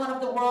now has one of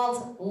the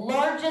world's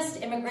largest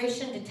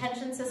immigration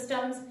detention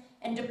systems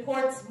and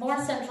deports more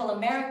Central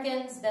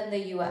Americans than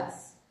the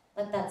U.S.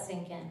 Let that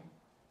sink in.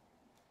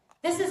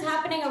 This is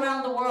happening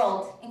around the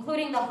world,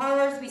 including the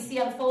horrors we see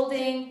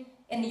unfolding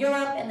in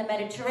Europe and the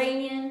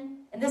Mediterranean.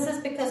 And this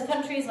is because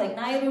countries like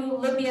Nauru,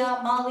 Libya,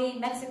 Mali,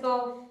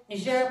 Mexico,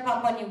 Niger,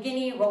 Papua New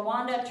Guinea,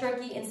 Rwanda,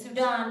 Turkey, and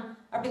Sudan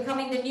are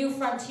becoming the new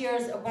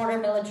frontiers of border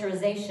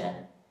militarization.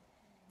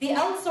 The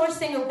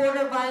outsourcing of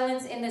border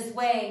violence in this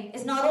way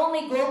is not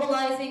only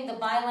globalizing the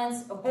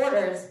violence of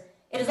borders,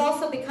 it is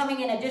also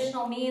becoming an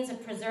additional means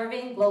of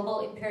preserving global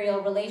imperial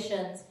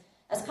relations,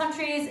 as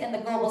countries in the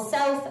global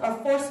south are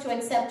forced to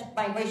accept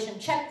migration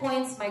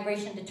checkpoints,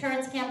 migration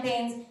deterrence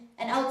campaigns,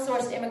 and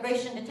outsourced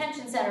immigration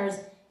detention centers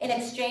in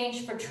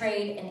exchange for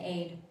trade and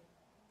aid.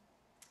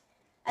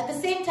 At the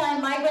same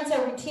time, migrants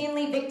are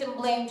routinely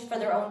victim-blamed for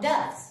their own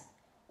deaths.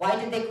 Why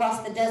did they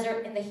cross the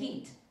desert in the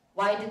heat?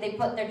 Why did they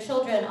put their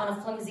children on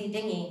a flimsy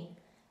dinghy?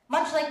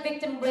 Much like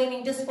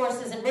victim-blaming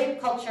discourses in rape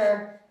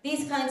culture,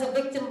 these kinds of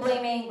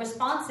victim-blaming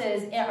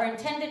responses are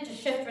intended to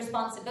shift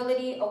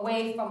responsibility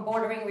away from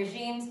bordering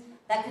regimes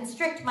that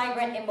constrict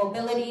migrant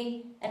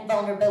immobility and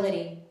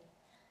vulnerability.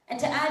 And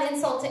to add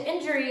insult to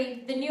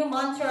injury, the new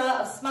mantra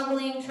of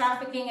smuggling,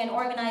 trafficking, and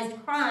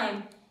organized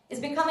crime is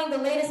becoming the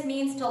latest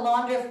means to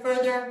launder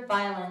further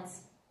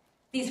violence.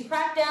 These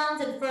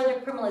crackdowns and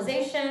further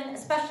criminalization,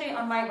 especially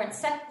on migrant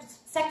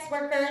sex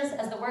workers,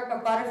 as the work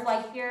of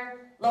Butterfly here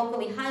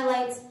locally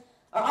highlights,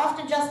 are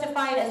often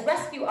justified as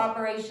rescue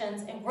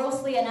operations and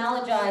grossly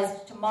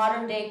analogized to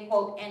modern-day,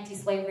 quote,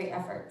 anti-slavery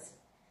efforts.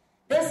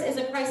 This is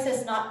a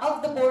crisis not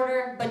of the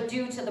border, but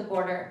due to the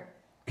border.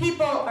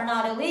 People are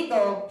not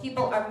illegal,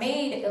 people are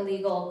made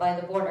illegal by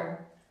the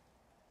border.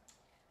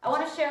 I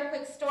want to share a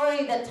quick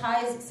story that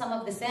ties some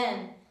of this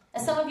in.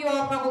 As some of you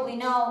all probably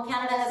know,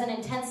 Canada has an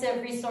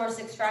intensive resource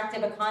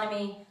extractive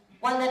economy,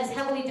 one that is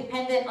heavily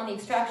dependent on the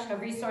extraction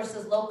of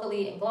resources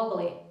locally and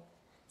globally.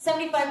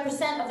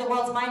 75% of the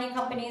world's mining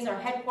companies are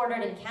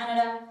headquartered in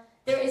Canada.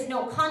 There is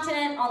no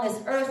continent on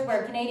this earth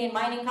where a Canadian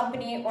mining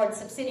company or its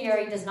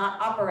subsidiary does not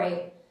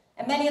operate.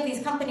 And many of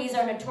these companies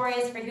are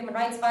notorious for human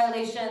rights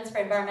violations, for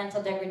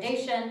environmental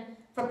degradation,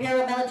 for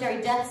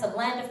paramilitary deaths of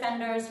land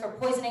defenders, for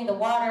poisoning the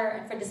water,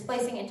 and for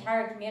displacing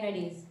entire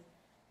communities.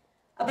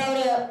 About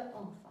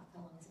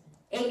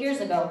 8 years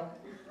ago,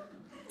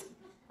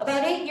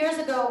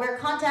 we were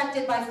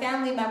contacted by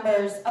family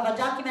members of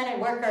undocumented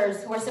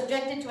workers who were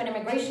subjected to an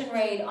immigration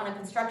raid on a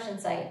construction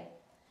site.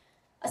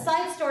 A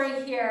side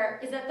story here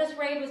is that this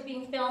raid was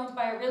being filmed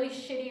by a really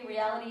shitty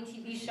reality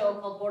TV show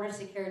called Border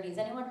Security. Has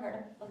anyone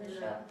heard of this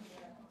show?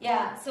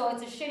 Yeah, so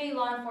it's a shitty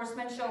law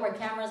enforcement show where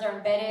cameras are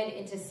embedded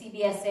into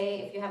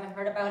CBSA. If you haven't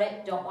heard about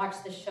it, don't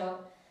watch this show.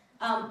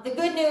 The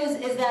good news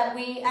is that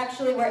we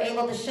actually were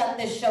able to shut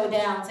this show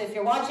down. So if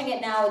you're watching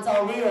it now, it's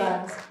all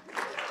reruns.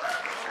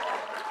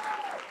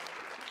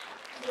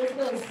 This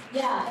was,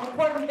 an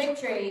important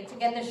victory to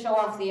get this show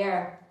off the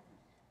air.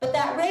 But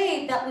that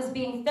raid that was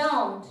being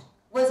filmed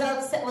was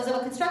of a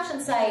construction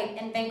site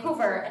in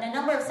Vancouver, and a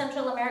number of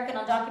Central American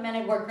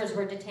undocumented workers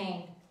were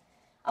detained.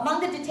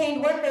 Among the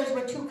detained workers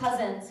were 2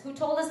 cousins who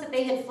told us that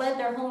they had fled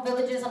their home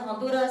villages in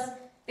Honduras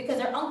because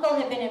their uncle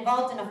had been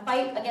involved in a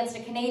fight against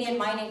a Canadian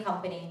mining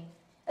company.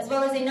 as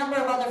well as a number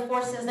of other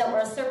forces that were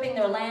usurping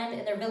their land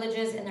and their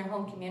villages and their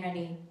home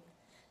community.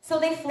 So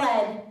they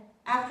fled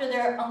after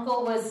their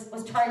uncle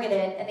was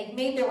targeted, and they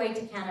made their way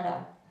to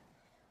Canada.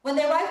 When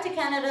they arrived to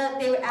Canada,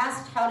 they were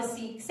asked how to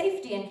seek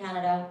safety in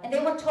Canada, and they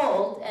were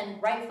told,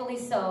 and rightfully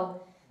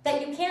so,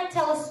 that you can't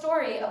tell a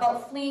story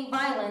about fleeing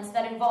violence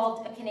that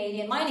involved a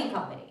Canadian mining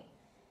company,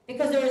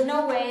 because there was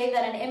no way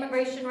that an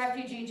immigration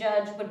refugee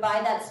judge would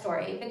buy that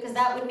story, because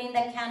that would mean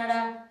that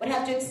Canada would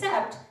have to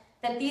accept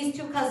that these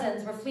two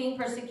cousins were fleeing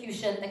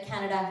persecution that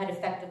Canada had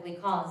effectively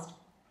caused.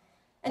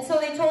 And so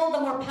they told the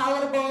more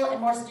palatable and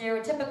more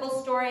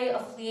stereotypical story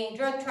of fleeing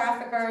drug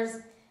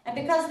traffickers, and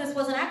because this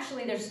wasn't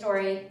actually their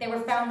story, they were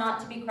found not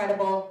to be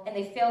credible, and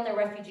they failed their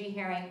refugee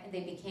hearing, and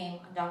they became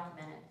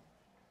undocumented.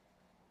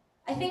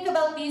 I think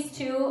about these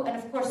two, and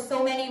of course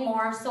so many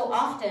more, so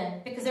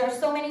often, because there are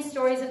so many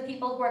stories of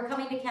people who are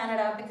coming to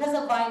Canada because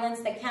of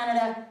violence that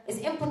Canada is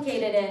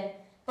implicated in,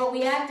 but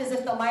we act as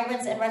if the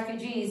migrants and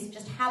refugees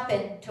just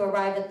happen to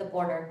arrive at the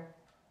border.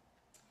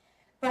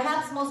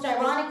 Perhaps most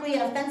ironically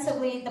and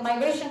offensively, the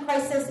migration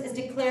crisis is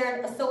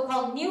declared a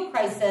so-called new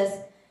crisis,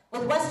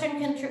 with Western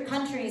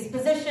countries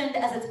positioned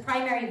as its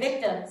primary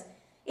victims,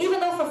 even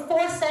though for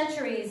 4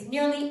 centuries,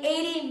 nearly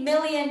 80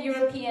 million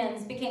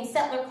Europeans became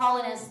settler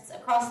colonists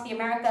across the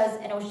Americas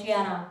and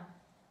Oceania,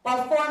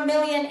 while 4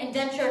 million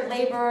indentured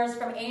laborers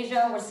from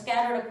Asia were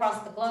scattered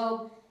across the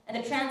globe,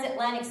 and the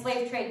transatlantic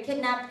slave trade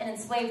kidnapped and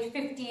enslaved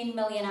 15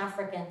 million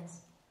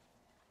Africans.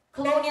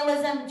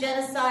 Colonialism,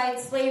 genocide,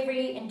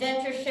 slavery,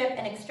 indentureship,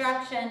 and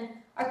extraction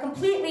are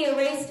completely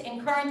erased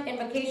in current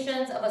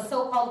invocations of a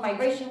so-called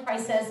migration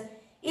crisis,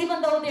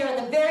 even though they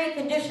are the very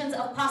conditions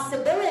of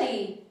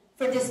possibility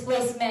for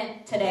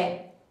displacement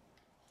today.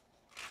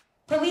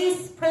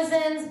 Police,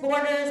 prisons,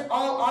 borders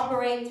all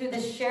operate through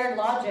this shared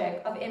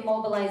logic of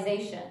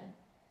immobilization.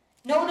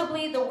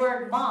 Notably, the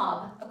word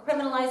mob, a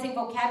criminalizing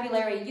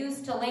vocabulary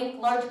used to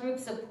link large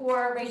groups of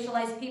poor,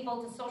 racialized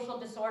people to social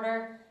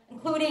disorder,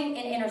 including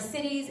in inner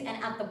cities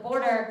and at the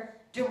border,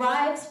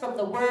 derives from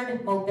the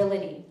word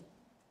mobility.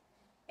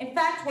 In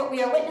fact, what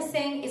we are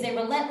witnessing is a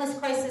relentless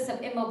crisis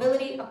of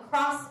immobility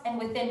across and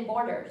within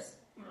borders.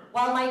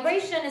 While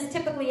migration is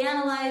typically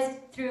analyzed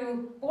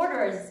through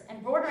borders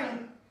and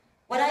bordering,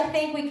 what I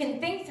think we can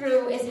think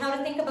through is how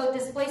to think about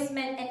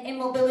displacement and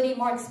immobility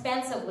more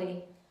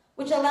expansively,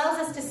 which allows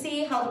us to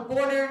see how the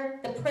border,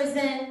 the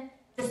prison,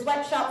 the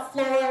sweatshop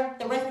floor,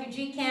 the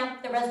refugee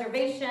camp, the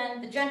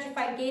reservation, the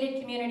gentrified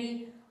gated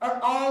community are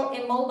all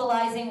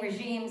immobilizing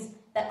regimes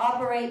that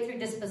operate through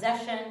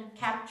dispossession,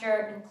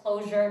 capture,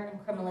 enclosure, and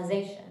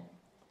criminalization.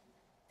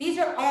 These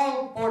are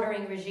all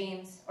bordering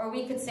regimes, or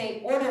we could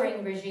say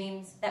ordering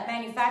regimes, that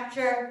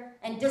manufacture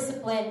and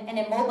discipline and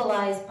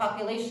immobilize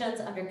populations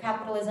under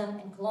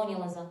capitalism and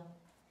colonialism.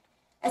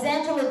 As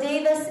Angela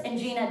Davis and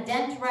Gina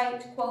Dent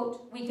write,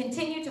 quote, "We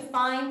continue to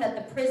find that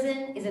the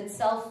prison is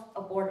itself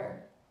a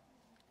border,"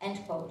 end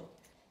quote.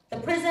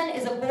 The prison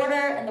is a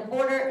border, and the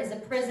border is a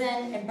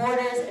prison, and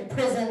borders and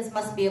prisons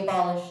must be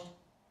abolished.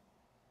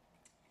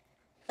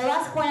 The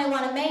last point I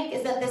want to make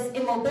is that this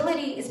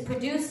immobility is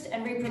produced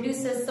and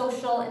reproduces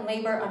social and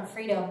labor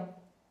unfreedom.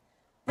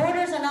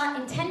 Borders are not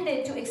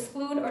intended to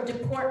exclude or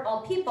deport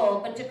all people,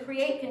 but to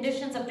create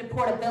conditions of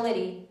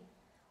deportability.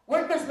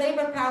 Workers'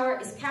 labor power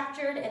is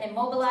captured and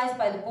immobilized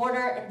by the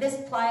border, and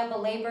this pliable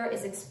labor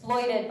is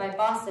exploited by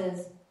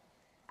bosses.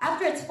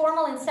 After its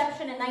formal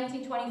inception in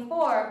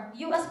 1924,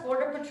 U.S.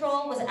 Border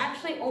Patrol was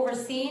actually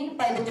overseen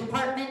by the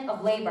Department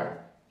of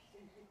Labor.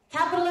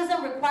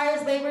 Capitalism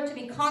requires labor to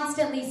be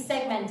constantly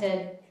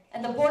segmented,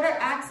 and the border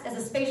acts as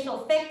a spatial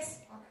fix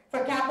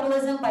for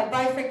capitalism by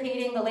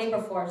bifurcating the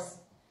labor force.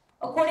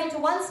 According to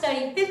one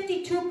study,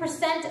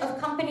 52%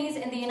 of companies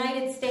in the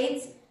United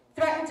States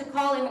threaten to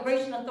call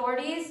immigration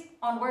authorities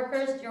on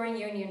workers during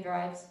union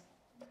drives.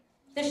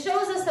 This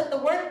shows us that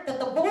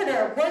the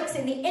border works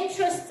in the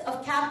interests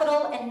of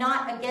capital and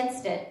not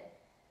against it.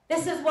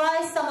 This is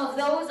why some of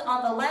those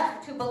on the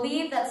left who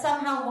believe that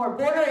somehow more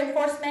border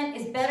enforcement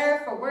is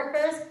better for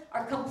workers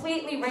are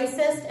completely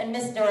racist and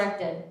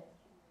misdirected.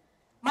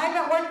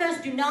 Migrant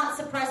workers do not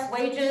suppress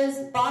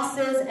wages,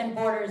 bosses and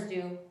borders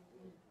do.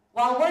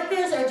 While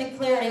workers are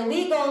declared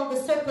illegal,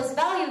 the surplus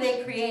value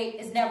they create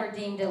is never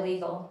deemed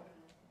illegal.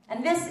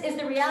 And this is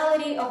the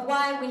reality of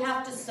why we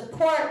have to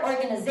support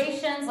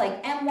organizations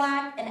like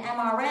MWAC and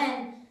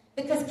MRN,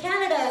 because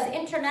Canada's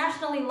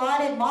internationally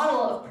lauded model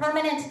of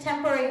permanent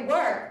temporary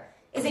work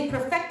is a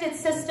perfected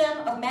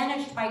system of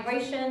managed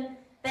migration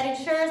that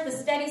ensures the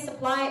steady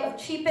supply of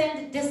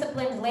cheapened,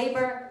 disciplined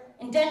labor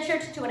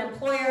indentured to an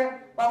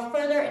employer while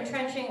further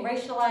entrenching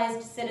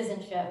racialized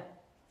citizenship.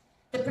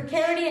 The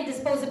precarity and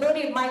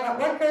disposability of migrant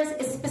workers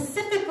is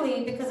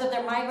specifically because of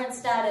their migrant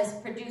status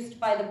produced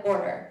by the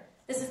border.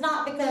 This is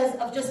not because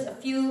of just a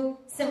few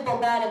simple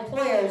bad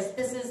employers.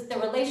 This is the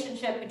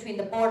relationship between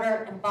the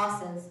border and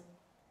bosses.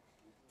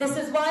 This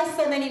is why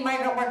so many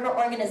migrant worker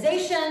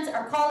organizations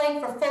are calling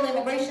for full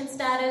immigration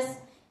status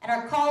and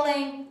are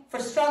calling for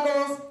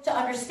struggles to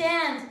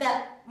understand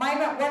that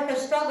migrant worker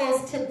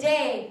struggles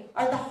today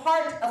are the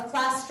heart of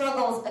class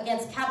struggles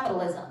against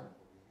capitalism.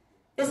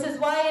 This is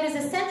why it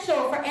is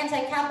essential for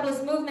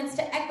anti-capitalist movements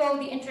to echo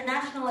the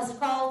internationalist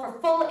call for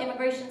full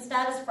immigration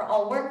status for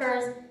all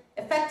workers,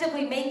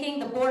 effectively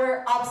making the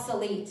border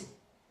obsolete.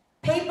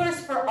 Papers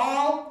for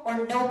all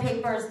or no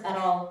papers at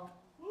all.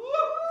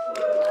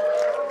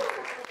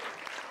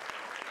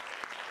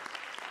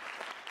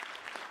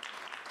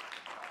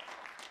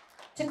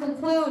 To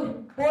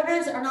conclude,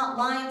 borders are not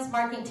lines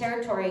marking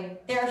territory.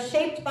 They are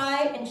shaped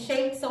by and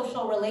shape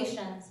social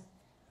relations.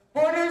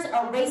 Borders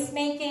are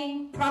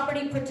race-making,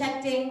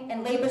 property-protecting,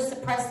 and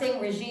labor-suppressing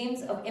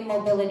regimes of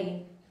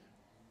immobility.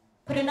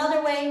 Put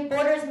another way,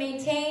 borders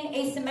maintain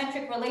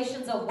asymmetric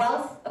relations of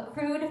wealth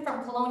accrued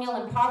from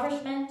colonial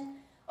impoverishment,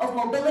 of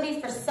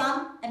mobility for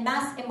some, and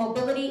mass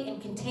immobility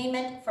and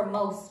containment for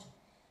most.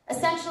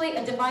 Essentially,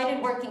 a divided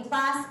working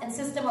class and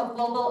system of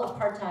global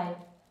apartheid.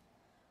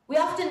 We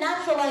often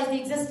naturalize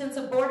the existence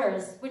of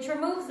borders, which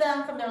removes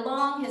them from their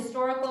long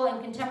historical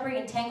and contemporary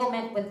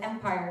entanglement with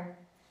empire.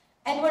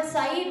 Edward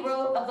Said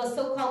wrote of the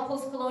so-called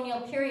post-colonial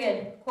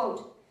period,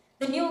 quote,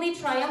 "The newly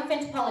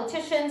triumphant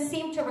politicians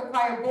seem to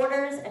require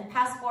borders and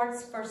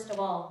passports first of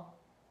all."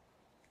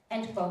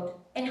 End quote.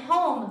 In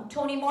Home,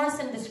 Toni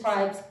Morrison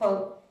describes,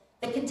 quote,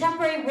 "The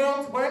contemporary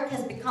world's work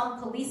has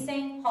become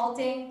policing,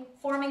 halting,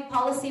 forming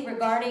policy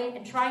regarding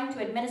and trying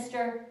to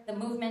administer the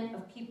movement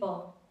of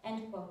people."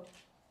 End quote.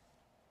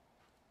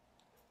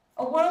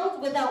 A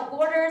world without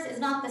borders is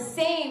not the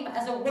same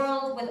as a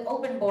world with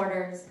open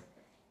borders.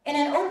 In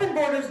an open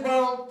borders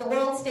world, the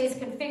world stays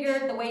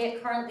configured the way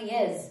it currently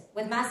is,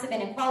 with massive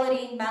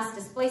inequality, mass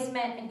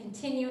displacement, and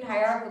continued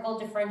hierarchical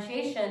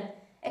differentiation,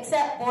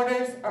 except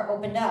borders are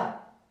opened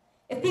up.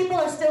 If people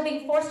are still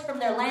being forced from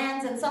their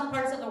lands and some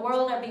parts of the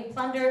world are being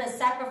plundered as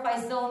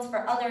sacrifice zones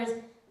for others,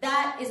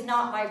 that is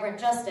not migrant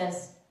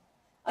justice.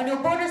 A no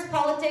borders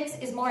politics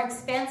is more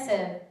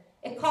expansive.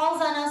 It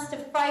calls on us to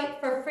fight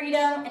for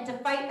freedom and to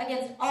fight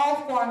against all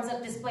forms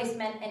of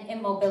displacement and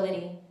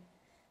immobility.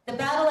 The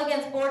battle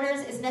against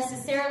borders is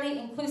necessarily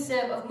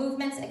inclusive of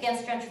movements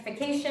against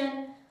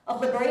gentrification,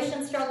 of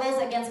liberation struggles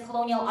against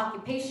colonial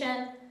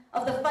occupation,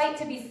 of the fight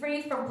to be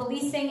free from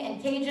policing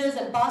and cages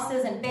and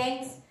bosses and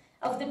banks,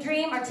 of the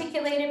dream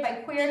articulated by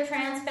queer,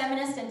 trans,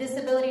 feminist, and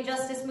disability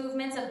justice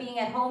movements of being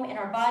at home in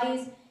our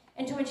bodies,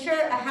 and to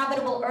ensure a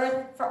habitable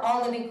earth for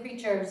all living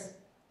creatures.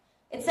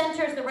 It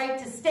centers the right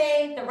to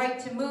stay, the right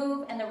to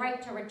move, and the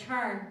right to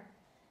return.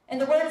 In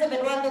the words of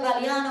Eduardo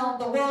Galeano,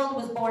 the world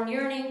was born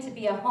yearning to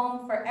be a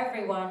home for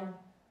everyone.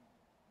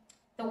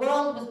 The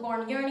world was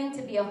born yearning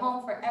to be a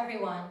home for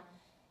everyone.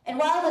 And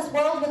while this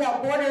world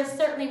without borders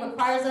certainly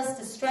requires us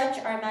to stretch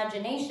our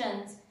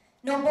imaginations,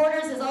 no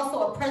borders is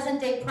also a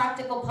present-day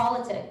practical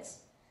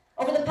politics.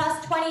 Over the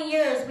past 20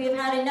 years, we have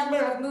had a number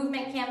of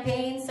movement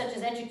campaigns such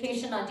as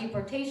Education Not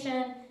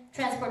Deportation,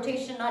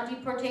 Transportation Not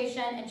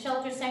Deportation, and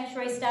Shelter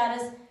Sanctuary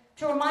Status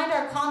to remind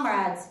our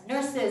comrades,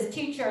 nurses,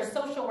 teachers,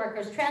 social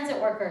workers,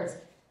 transit workers,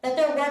 that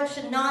their work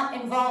should not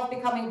involve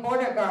becoming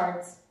border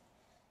guards.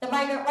 The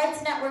Migrant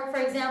Rights Network,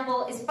 for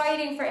example, is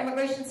fighting for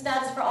immigration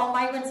status for all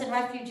migrants and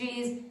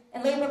refugees,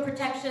 and labor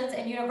protections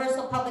and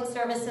universal public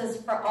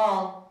services for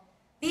all.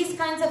 These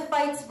kinds of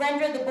fights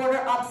render the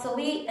border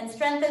obsolete and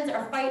strengthens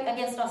our fight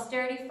against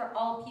austerity for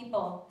all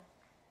people.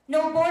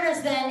 No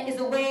Borders, then,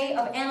 is a way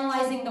of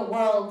analyzing the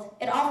world.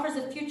 It offers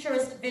a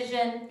futurist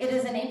vision. It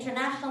is an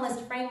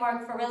internationalist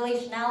framework for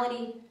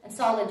relationality and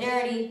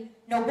solidarity.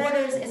 No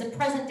Borders is a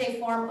present-day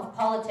form of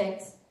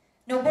politics.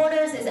 No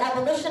Borders is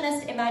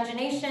abolitionist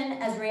imagination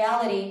as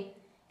reality.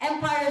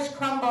 Empires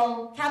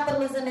crumble.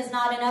 Capitalism is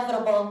not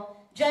inevitable.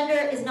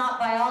 Gender is not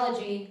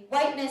biology.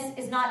 Whiteness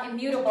is not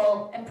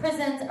immutable. And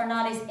prisons are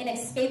not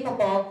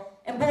inescapable.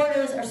 And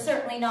borders are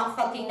certainly not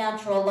fucking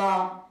natural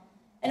law.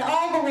 And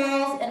all the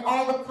walls and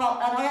all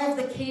of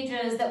the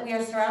cages that we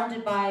are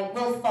surrounded by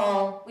will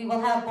fall. We will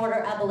have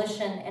border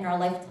abolition in our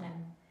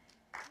lifetime.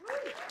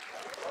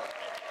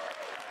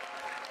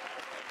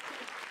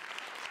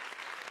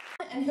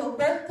 And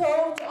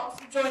Gilberto to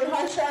also join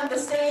Harsha on the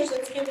stage.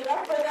 Let's give it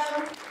up for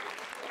them.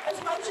 As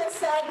Harsha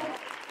said,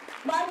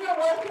 migrant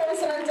workers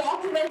and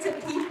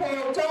undocumented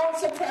people don't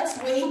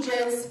suppress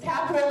wages.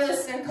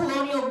 Capitalists and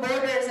colonial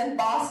borders and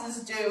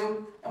bosses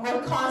do. And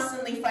we're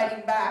constantly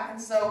fighting back.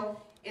 And so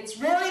it's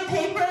really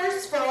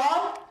papers for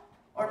all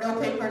or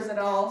no papers at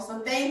all.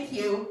 So thank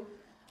you.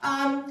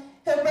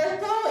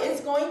 Gilberto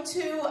is going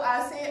to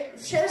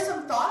share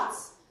some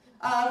thoughts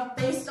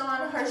based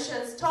on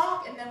Harsha's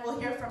talk, and then we'll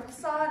hear from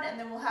Hussan, and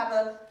then we'll have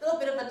a little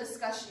bit of a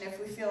discussion if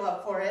we feel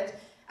up for it.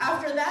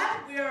 After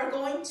that, we are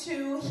going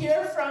to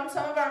hear from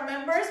some of our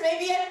members.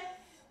 Maybe,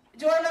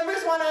 do our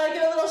members want to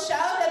give a little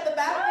shout at the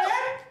back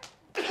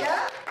there?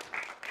 Yeah?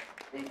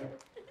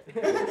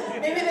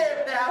 Maybe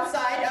they're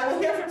outside. We'll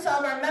hear from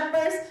some of our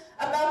members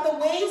about the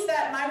ways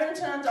that migrant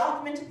and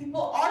undocumented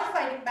people are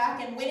fighting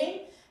back and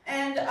winning,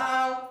 and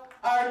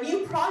our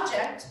new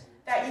project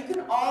that you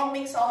can all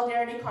make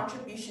solidarity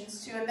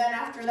contributions to. And then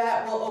after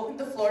that, we'll open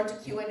the floor to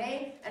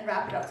Q&A and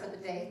wrap it up for the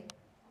day.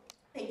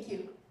 Thank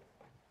you.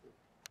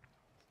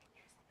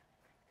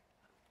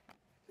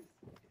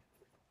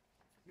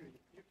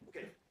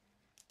 Okay.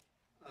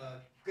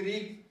 Good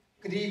evening.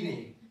 Good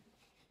evening.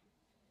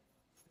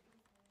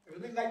 I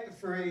really like the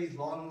phrase,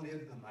 long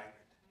live the migrant.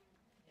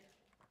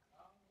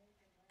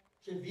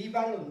 Que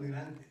vivan los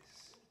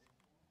migrantes.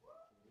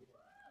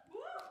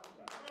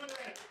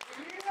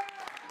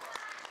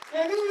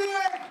 Que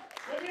vivan!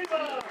 Que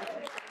vivan!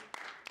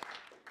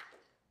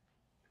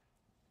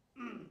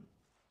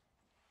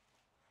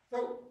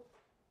 So,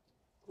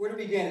 where to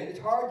begin? It's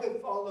hard to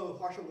follow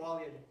Harsha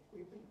Walia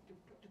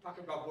to talk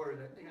about borders,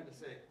 I think I have to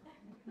say.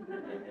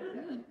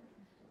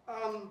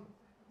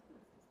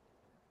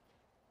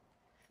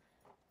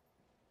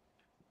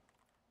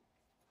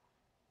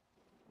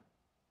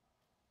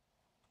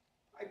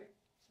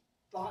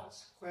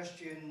 Thoughts,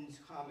 questions,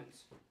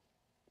 comments.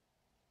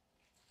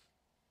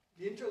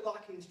 The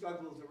interlocking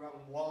struggles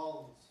around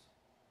walls,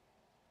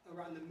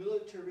 around the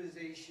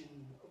militarization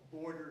of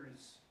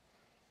borders,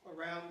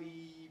 around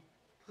the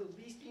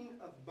policing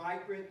of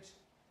migrants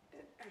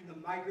and the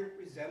migrant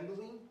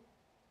resembling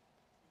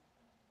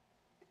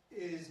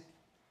is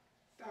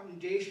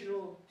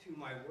foundational to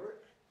my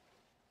work,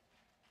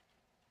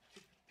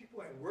 to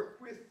people I work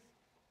with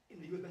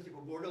in the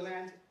U.S.-Mexico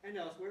borderlands and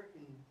elsewhere,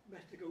 in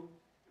Mexico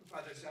and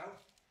farther south.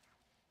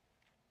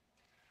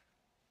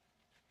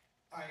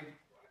 I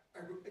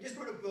just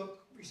wrote a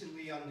book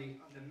recently on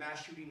the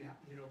mass shooting that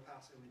happened in El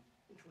Paso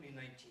in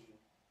 2019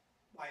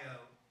 by a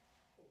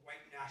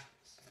white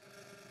nationalist.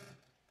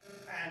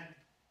 And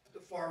the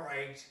far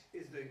right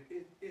is the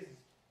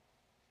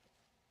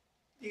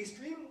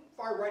extreme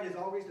far right is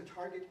always the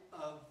target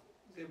of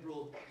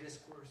liberal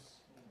discourse.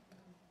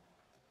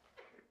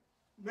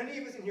 Many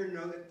of us in here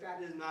know that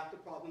that is not the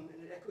problem,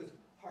 and it echoes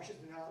Harsha's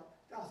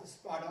analysis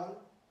spot on.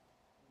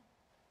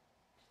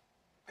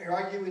 I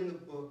argue in the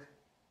book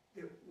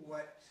that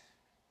what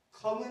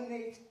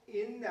culminates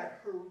in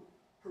that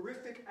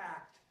horrific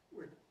act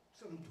where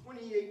some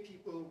 28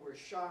 people were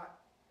shot,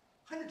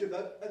 hundreds of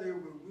others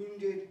were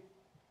wounded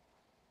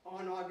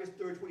on August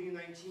 3rd,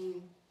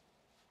 2019,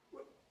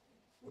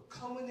 what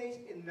culminates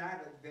in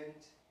that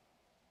event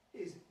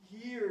is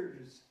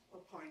years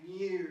upon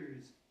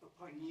years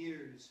upon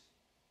years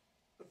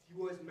of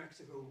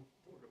U.S.-Mexico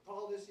border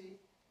policy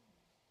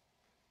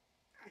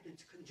and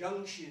its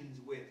conjunctions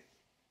with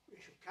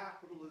racial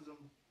capitalism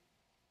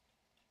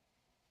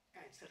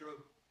and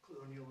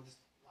settler-colonialist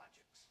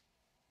logics.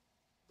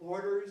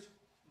 Borders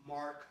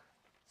mark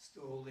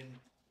stolen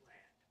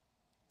land.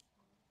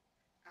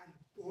 And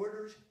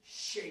borders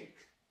shake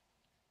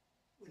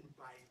when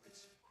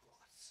migrants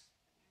cross.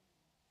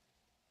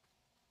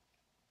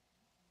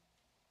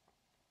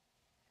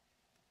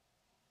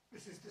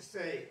 This is to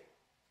say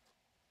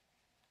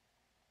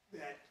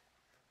that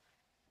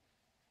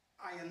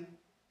I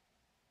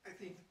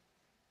think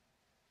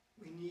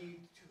we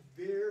need to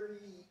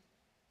very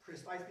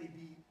precisely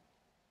be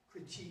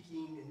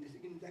critiquing, and this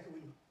again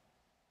echoing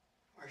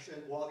Harsha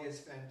Walia's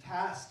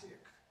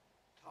fantastic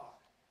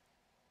talk,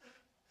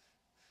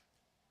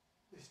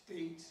 the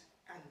state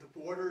and the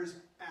borders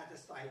as a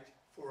site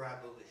for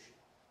abolition.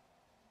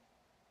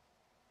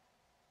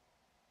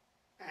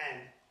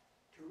 And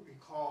to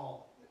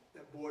recall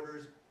that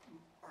borders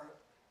are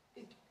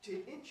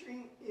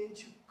entering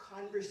into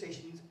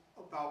conversations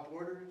about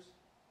borders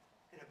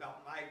and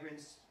about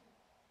migrants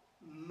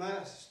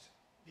must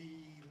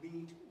be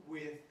linked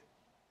with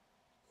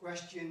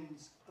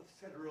questions of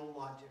federal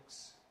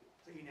logics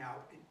playing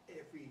out in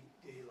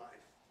everyday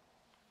life.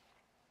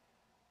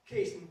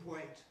 Case in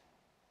point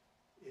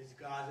is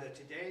Gaza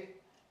today.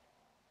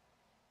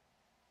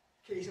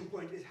 Case in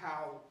point is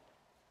how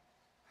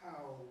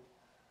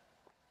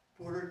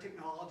border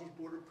technologies,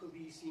 border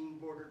policing,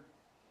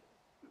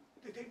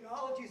 the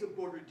technologies of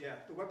border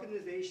death, the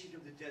weaponization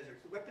of the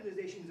deserts, the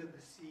weaponizations of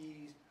the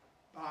seas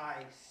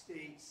by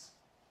states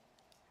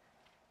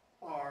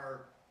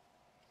are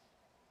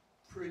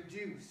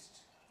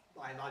produced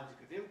by logic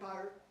of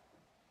empire.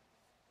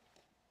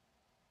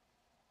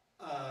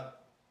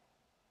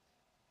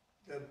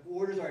 The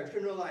borders are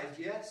externalized,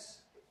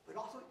 yes, but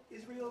also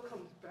Israel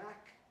comes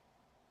back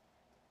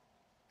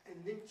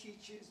and then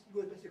teaches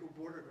U.S.-Mexico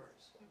border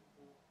guards.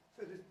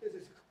 So there's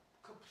this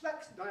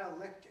complex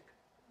dialectic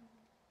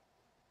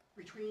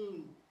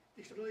between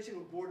the externalization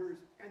of borders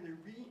and the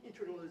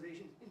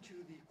re-internalization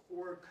into the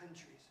core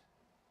countries.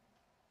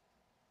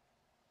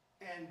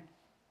 And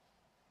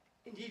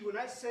indeed, when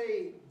I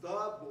say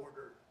the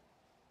border,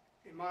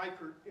 in my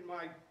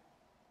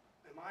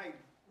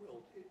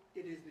world,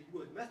 it is the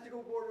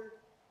U.S.-Mexico border,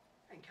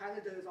 and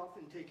Canada is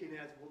often taken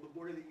as, well, the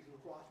border that you can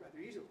cross rather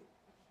easily.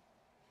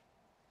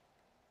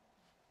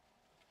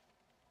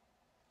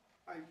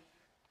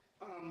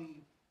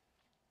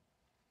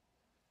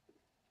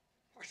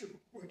 Harsha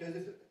does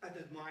this at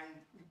his mind.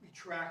 We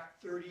track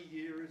 30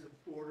 years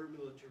of border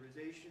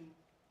militarization,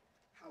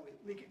 how it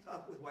links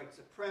up with white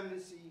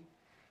supremacy,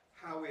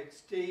 how it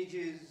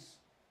stages,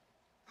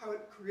 how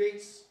it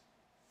creates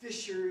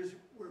fissures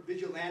where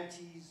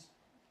vigilantes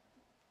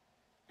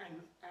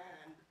and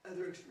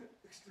other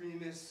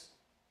extremists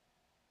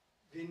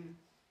then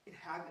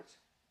inhabit.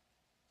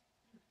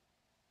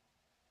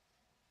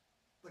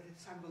 But it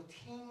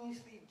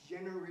simultaneously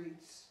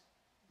generates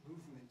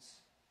movements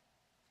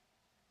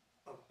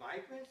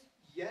migrants,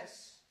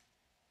 yes,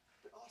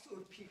 but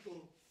also of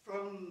people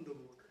from the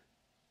border.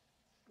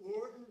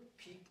 Border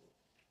people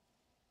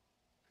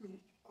who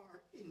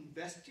are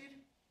invested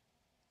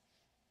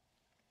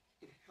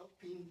in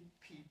helping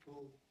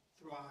people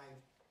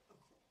thrive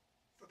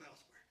from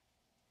elsewhere.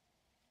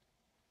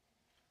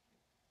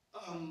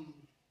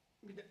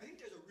 I think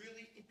there's a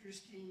really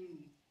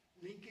interesting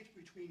linkage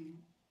between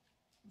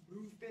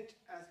movement,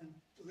 as in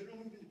the literal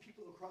movement of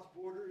people across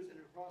borders and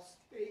across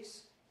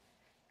space,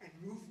 and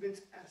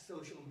movements as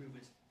social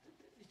movements.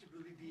 These should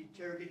really be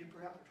interrogated,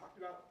 perhaps, or talked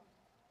about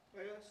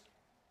by us.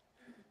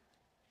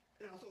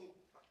 And also,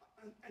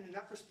 and in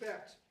that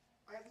respect,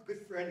 I have a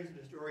good friend who's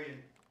an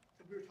historian,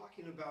 and we were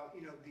talking about,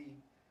 you know, the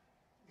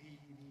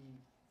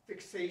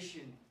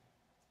fixation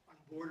on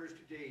borders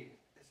today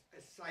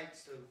as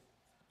sites of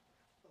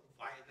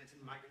violence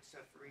and migrant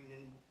suffering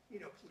and,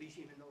 you know,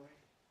 policing and the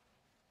like.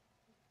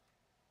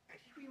 And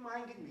he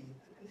reminded me,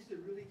 and this is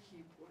a really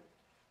key point,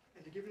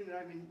 and given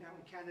that I'm now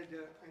in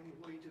Canada, I'm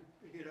willing to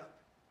bring it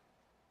up,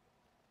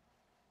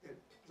 that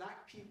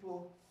black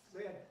people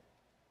fled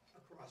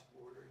across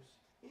borders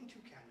into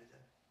Canada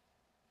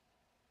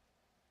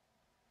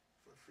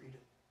for freedom.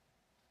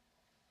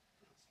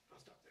 I'll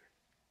stop there.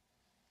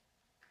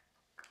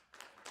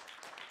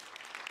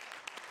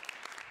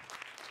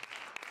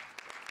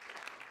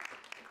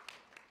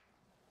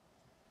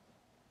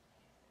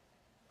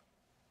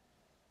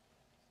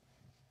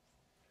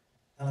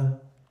 Hello.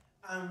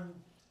 I'm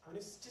going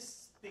to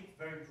just speak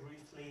very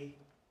briefly.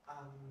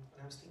 When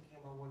I was thinking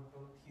about what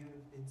both you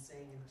have been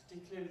saying, and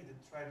particularly the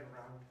thread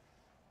around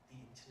the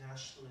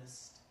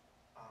internationalist,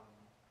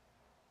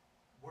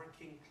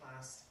 working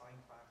class fight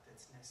back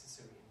that's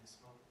necessary in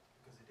this moment,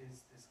 because it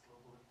is this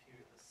global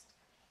imperialist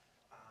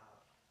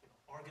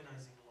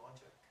organizing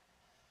logic.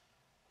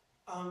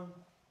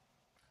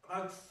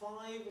 About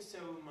 5 or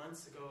so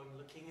months ago, I'm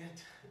looking at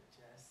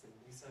Jess and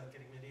Lisa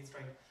getting my dates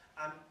right.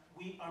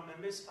 Our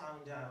members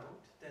found out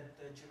that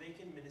the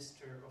Jamaican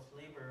Minister of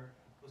Labour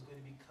was going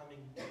to be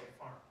coming to their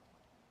farm.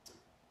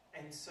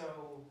 And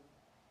so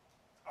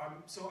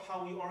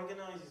how we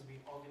organize is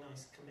we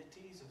organize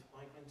committees of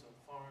migrants on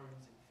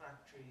farms, in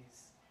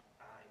factories,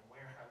 in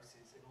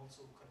warehouses, and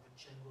also kind of a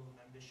general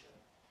membership.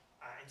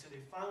 And so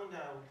they found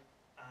out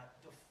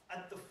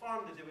at the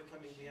farm that they were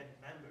coming, we had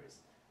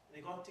members. And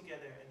they got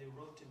together and they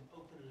wrote an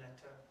open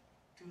letter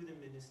to the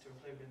Minister of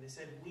Labour. And they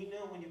said, we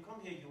know when you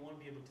come here, you won't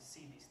be able to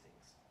see these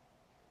things.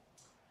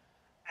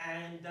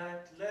 And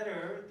that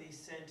letter they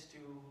sent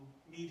to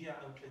media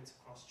outlets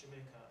across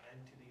Jamaica and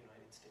to the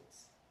United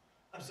States.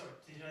 I'm sorry,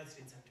 to the United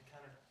States and to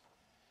Canada.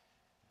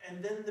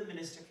 And then the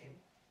minister came.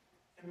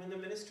 And when the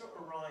minister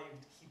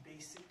arrived, he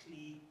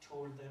basically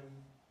told them,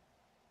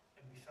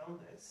 and we found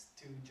this,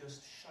 to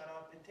just shut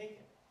up and take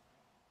it.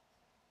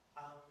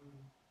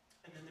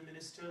 And then the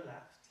minister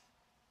left.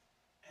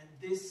 And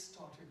this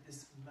started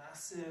this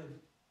massive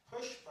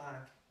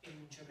pushback in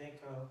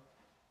Jamaica.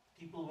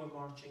 People were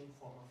marching,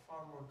 former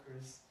farm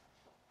workers,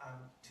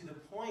 to the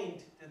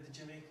point that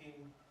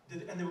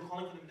and they were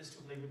calling for the Minister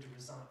of Labour to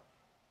resign.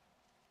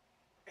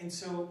 And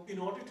so, in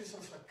order to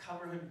sort of like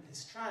cover him in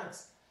his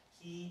tracks,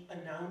 he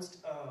announced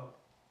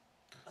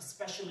a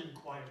special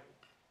inquiry.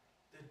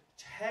 The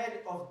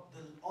head of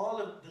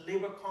all of the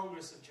Labour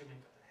Congress of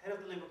Jamaica, the head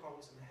of the Labour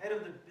Congress and the head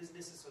of the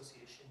business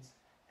associations,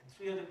 and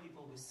 3 other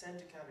people were sent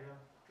to Canada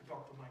to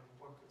talk to migrant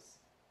workers.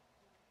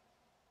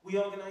 We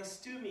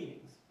organized 2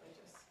 meetings, right?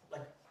 Just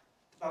like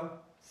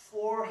about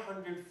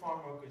 400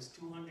 farm workers,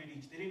 200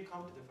 each. They didn't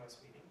come to the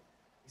first meeting.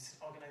 We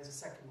organized a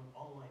second one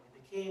online, and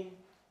they came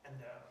and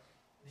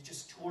they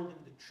just told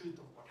them the truth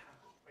of what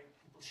happened. Right?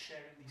 People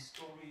sharing these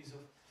stories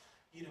of,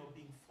 you know,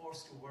 being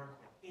forced to work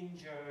when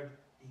injured,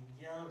 being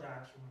yelled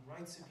at, human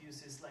rights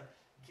abuses, like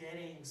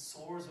getting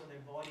sores on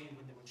their body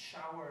when they would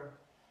shower.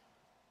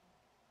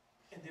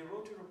 And they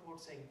wrote a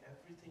report saying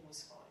everything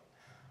was fine.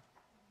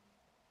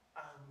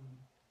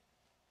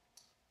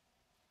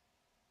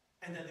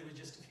 And then there were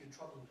just a few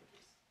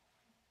troublemakers.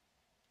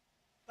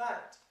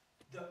 But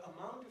the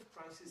amount of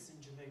crisis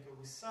in Jamaica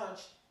was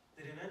such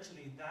that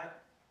eventually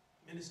that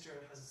minister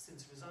has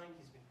since resigned,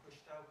 he's been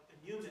pushed out,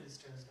 a new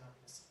minister has now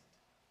been assigned.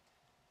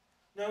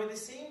 Now at the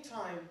same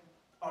time,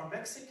 our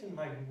Mexican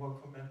migrant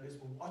worker members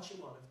were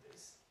watching all of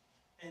this,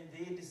 and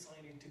they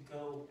decided to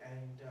go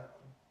and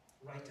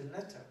write a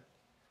letter.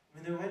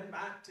 When they went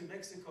back to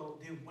Mexico,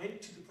 they went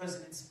to the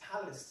president's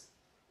palace,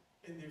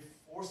 and they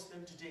forced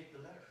them to take the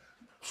letter.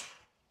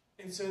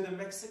 And so the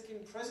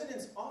Mexican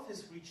president's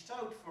office reached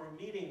out for a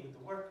meeting with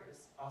the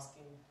workers,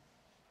 asking,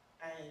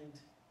 and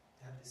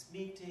they had this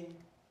meeting,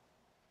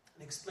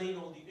 and explained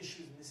all the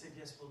issues, and they said,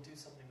 yes, we'll do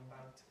something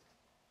about it.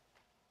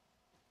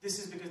 This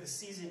is because the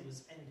season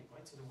was ending,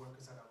 right? So the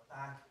workers are now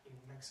back in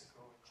Mexico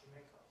and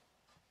Jamaica.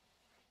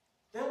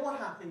 Then what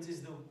happens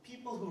is the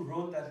people who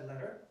wrote that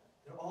letter,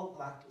 they're all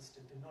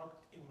blacklisted. They're not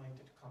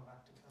invited to come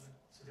back to Canada.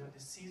 So they're on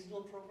the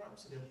seasonal program,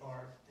 so they're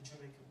barred, the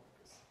Jamaican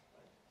workers.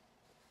 Right?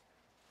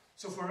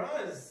 So for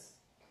us,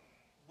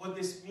 what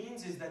this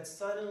means is that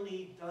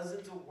suddenly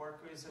dozens of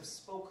workers have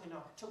spoken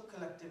up, took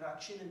collective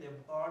action, and they're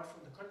barred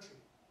from the country.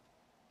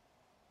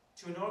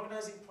 To an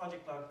organizing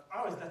project like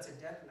ours, that's a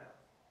death knell,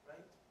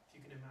 right? If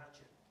you can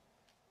imagine.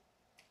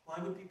 Why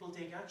would people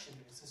take action?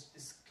 Because this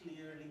is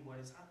clearly what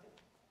is happening.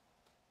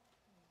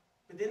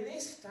 But then they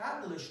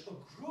establish a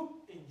group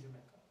in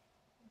Jamaica,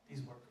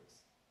 these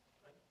workers.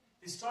 Right?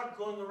 They start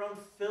going around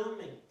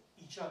filming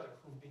each other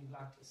who've been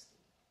blacklisted.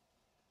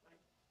 Right?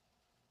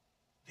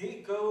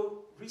 They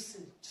go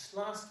just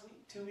last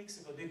week, 2 weeks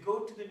ago, they go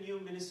to the new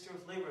Minister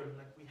of Labor and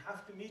like, we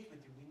have to meet with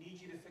you. We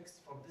need you to fix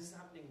the problem. This is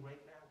happening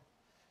right now.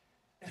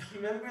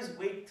 And members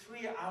wait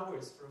 3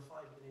 hours for a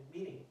 5-minute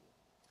meeting.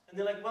 And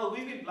they're like, well,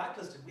 we've been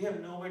blacklisted. We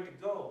have nowhere to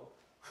go.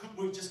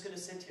 We're just going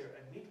to sit here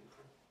and meet with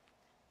you.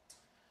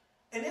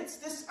 And it's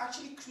this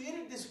actually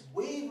created this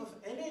wave of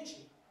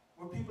energy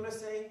where people are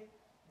saying,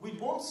 we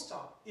won't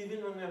stop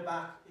even when we're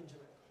back in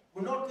Jamaica.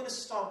 We're not going to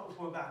stop if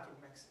we're back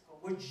in Mexico.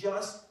 We're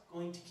just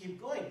going to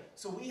keep going.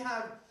 So we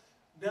have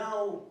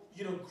now,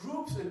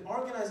 groups and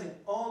organizing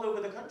all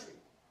over the country.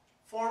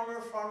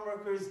 Former farm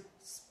workers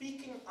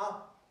speaking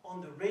up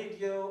on the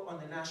radio, on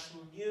the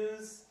national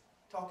news,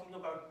 talking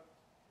about,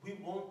 we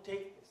won't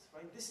take this,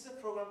 right? This is a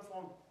program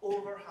formed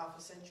over half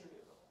a century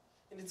ago.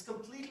 And it's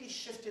completely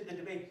shifted the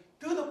debate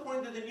to the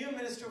point that the new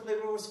Minister of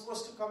Labour was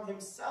supposed to come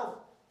himself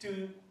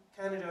to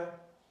Canada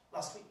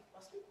last week.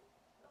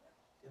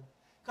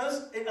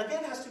 Because it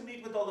again has to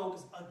meet with all the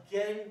workers.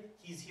 Again,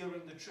 he's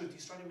hearing the truth.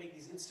 He's trying to make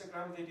these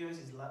Instagram videos.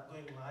 He's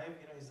going live.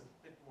 He's a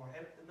bit more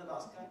hip than the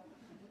last guy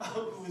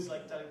who was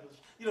like telling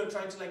us,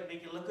 trying to like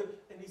make it look good.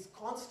 And he's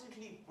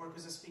constantly,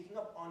 workers are speaking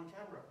up on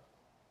camera.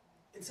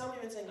 And some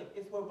even saying, like,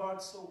 if we're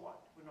barred, so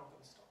what? We're not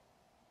going to stop.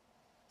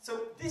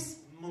 So this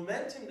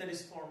momentum that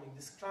is forming,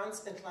 this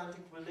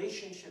transatlantic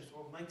relationships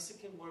where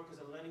Mexican workers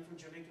are learning from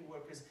Jamaican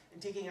workers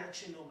and taking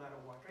action no matter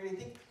what, right? I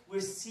think we're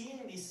seeing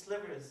these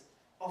slivers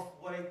of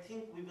what I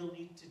think we will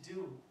need to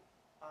do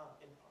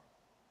in part.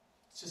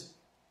 It's just,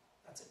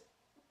 that's it.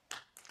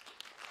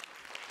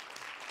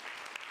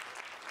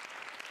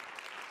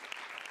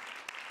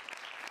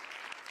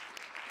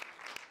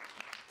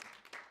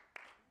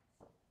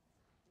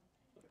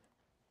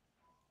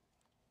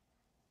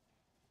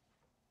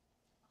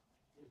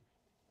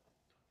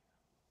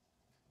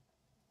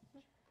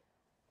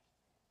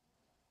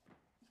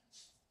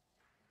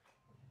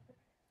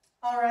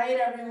 All right,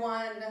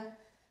 everyone.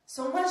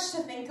 So much to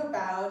think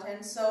about,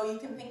 and so you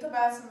can think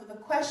about some of the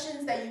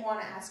questions that you want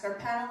to ask our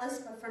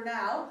panelists, but for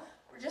now,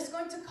 we're just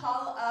going to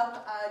call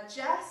up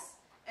Jess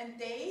and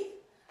Dave,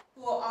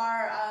 who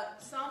are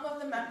some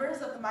of the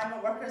members of the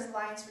Migrant Workers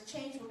Alliance for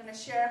Change. We're going to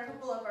share a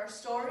couple of our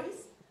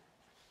stories.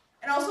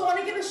 And I also want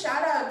to give a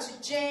shout out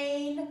to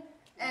Jane,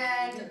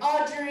 and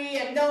Audrey,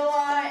 and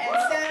Noah,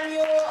 and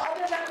Samuel,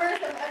 other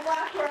members of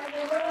MWAC who are in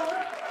the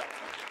room.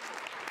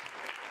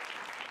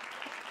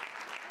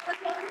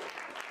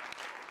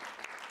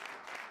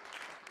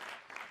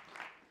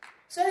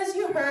 So as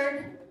you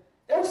heard,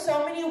 there are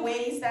so many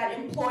ways that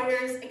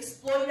employers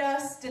exploit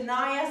us,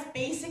 deny us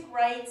basic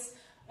rights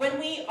when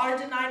we are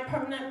denied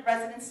permanent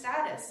resident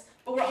status.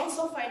 But we're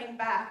also fighting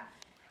back.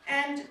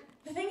 And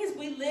the thing is,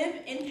 we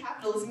live in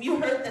capitalism.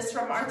 You heard this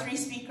from our 3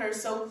 speakers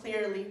so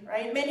clearly,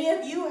 right? Many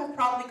of you have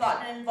probably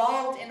gotten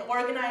involved in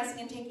organizing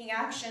and taking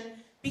action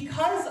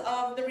because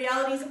of the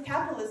realities of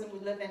capitalism we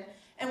live in.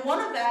 And one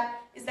of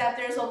that is that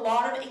there's a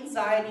lot of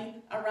anxiety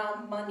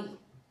around money.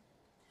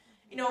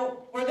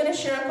 We're going to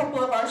share a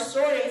couple of our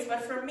stories,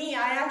 but for me,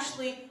 I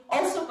actually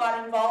also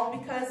got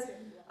involved because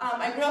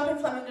I grew up in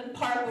Flemington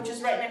Park, which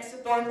is right next to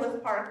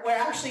Thorncliffe Park, where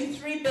actually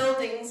 3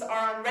 buildings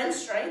are on rent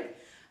strike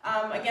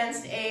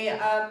against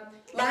a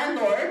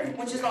landlord,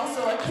 which is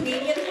also a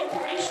Canadian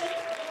corporation.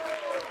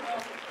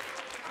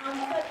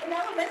 But in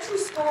elementary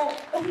school,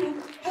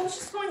 I was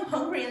just going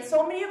hungry, and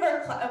so many of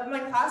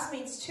my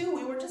classmates too,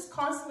 we were just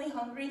constantly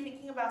hungry,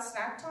 thinking about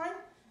snack time,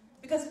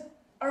 because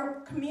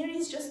our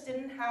communities just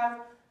didn't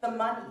have the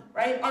money,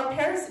 right? Our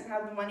parents didn't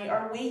have the money,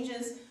 our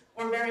wages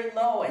were very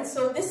low, and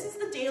so this is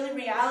the daily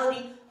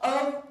reality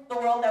of the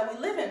world that we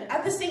live in.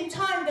 At the same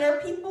time, there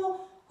are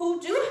people who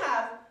do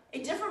have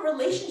a different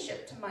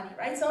relationship to money,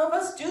 right? Some of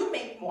us do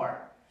make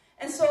more.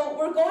 And so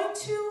we're going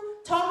to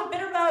talk a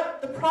bit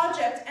about the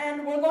project,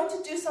 and we're going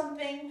to do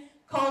something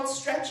called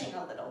stretching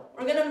a little.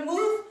 We're going to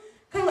move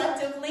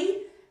collectively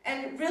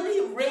and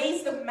really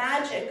raise the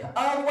magic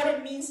of what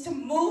it means to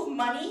move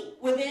money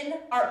within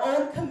our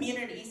own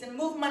communities and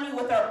move money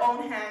with our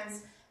own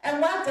hands.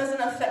 MWAC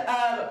doesn't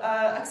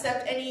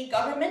accept any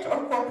government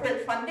or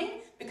corporate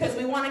funding because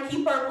we want to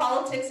keep our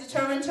politics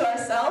determined to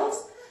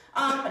ourselves.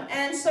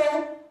 And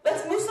so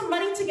let's move some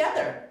money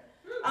together.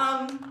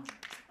 I'm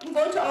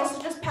going to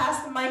also just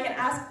pass the mic and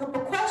ask a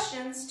couple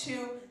questions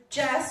to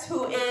Jess,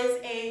 who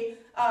is a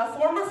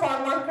former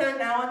farm worker,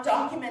 now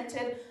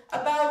undocumented,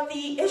 about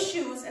the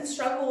issues and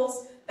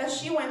struggles that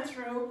she went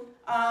through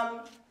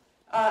on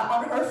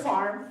her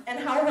farm and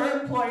how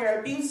her employer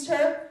abused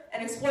her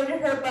and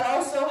exploited her, but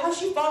also how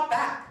she fought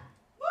back.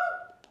 Woo!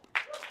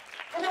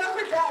 And now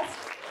for Jess.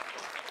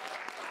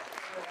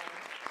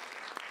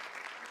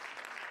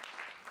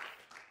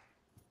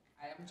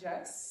 I am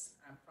Jess.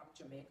 I'm from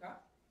Jamaica.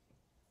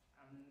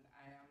 And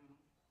I am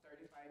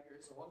 35 years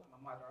years old. I'm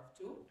a mother of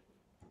 2.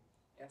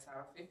 Yes, I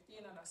have a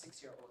 15 and a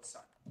 6-year-old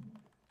son.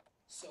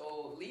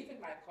 So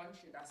leaving my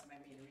country, that's my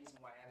main reason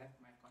why I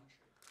left my country.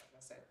 Like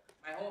I said,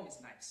 my home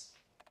is nice,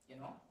 you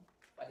know,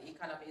 but the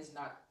economy is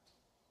not,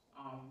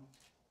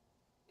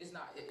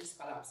 it's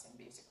collapsing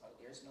basically.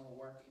 There's no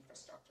work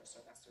infrastructure,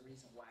 so that's the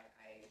reason why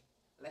I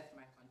left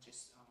my country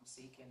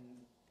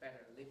seeking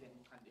better living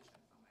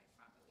conditions for my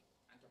family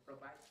and to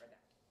provide for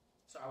them.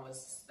 So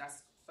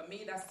for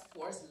me, that's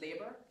forced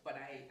labor, but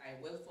I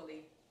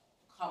willfully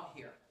come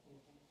here,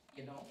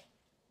 you know.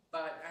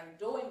 But in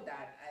doing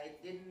that, I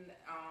didn't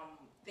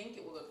think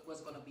it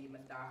was going to be my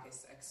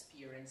darkest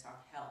experience of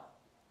hell.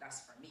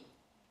 That's for me.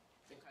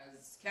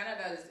 Because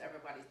Canada, as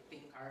everybody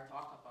think or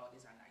talk about,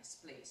 is a nice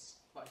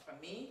place. But for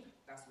me,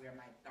 that's where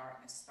my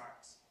darkness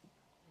starts.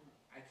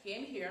 I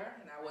came here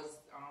and I was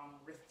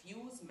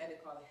refused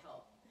medical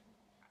help.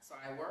 So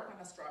I work on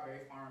the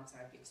strawberry farms.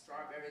 I pick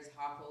strawberries,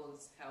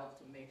 apples, help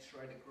to make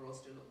sure the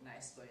grocery look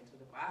nice going to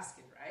the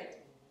basket, right?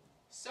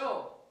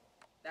 So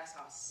that's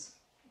us.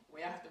 We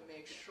have to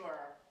make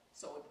sure,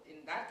 so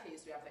in that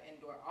case, we have to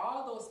endure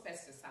all those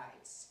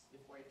pesticides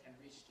before it can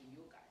reach to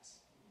you guys.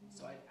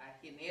 So I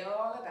inhale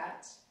all of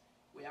that.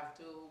 We have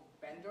to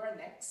bend our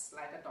necks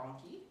like a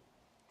donkey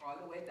all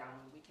the way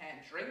down. We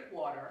can't drink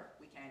water.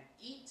 We can't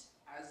eat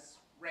as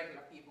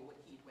regular people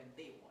would eat when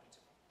they want to.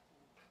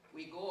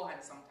 We go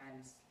and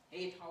sometimes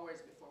 8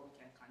 hours before we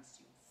can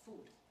consume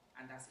food,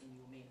 and that's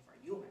inhumane for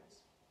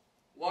humans.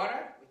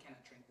 Water, we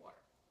cannot drink water.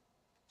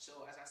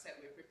 So as I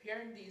said, we're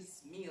preparing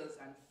these meals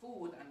and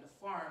food on the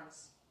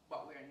farms,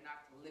 but we're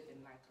not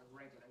living like a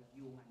regular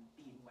human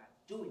being while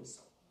doing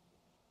so.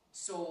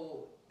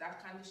 So that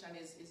condition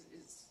is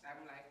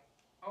I'm like,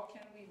 how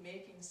can we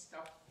making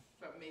stuff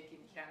for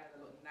making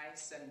Canada look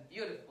nice and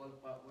beautiful,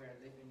 but we're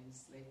living in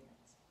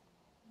enslavement?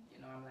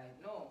 You know, I'm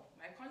like, no,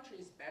 my country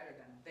is better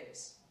than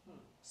this.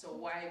 So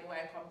why do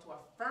I come to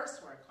a first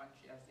world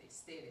country, as they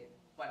stated,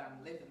 but I'm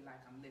living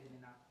like I'm living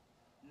in a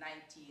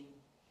 19th,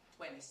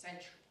 20th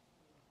century?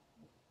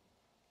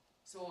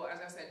 So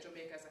as I said,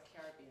 Jamaica is a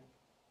Caribbean,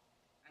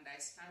 and I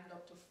stand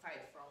up to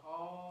fight for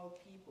all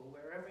people,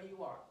 wherever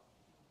you are.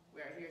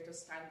 We're here to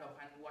stand up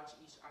and watch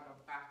each other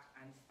back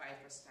and fight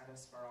for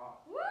status for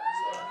all. So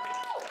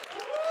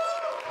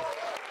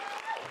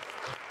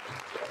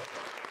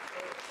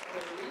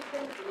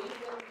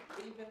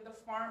leaving the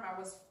farm, I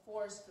was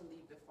forced to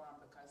leave the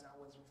farm because I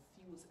was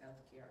refused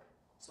health care.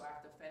 So I have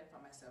to fend for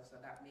myself, so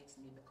that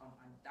makes me become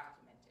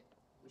undocumented,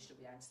 which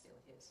should be I'm still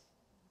his.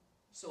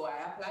 So I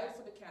applied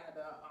for the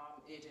Canada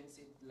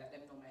agency to let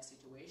them know my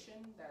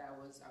situation, that I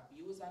was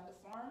abused on the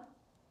farm,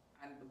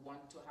 and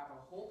want to have a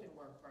hope in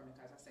work permit,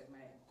 because I said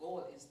my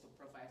goal is to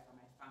provide for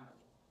my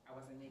family. I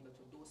wasn't able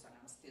to do so, and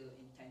I'm still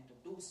intent to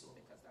do so,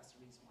 because that's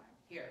the reason why I'm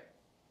here.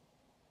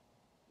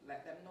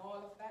 Let them know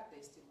all of that,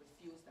 they still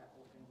refuse that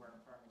open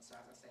work permit. So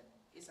as I said,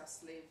 it's a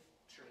slave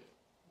trade.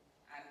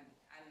 And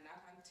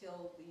not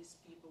until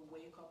these people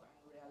wake up and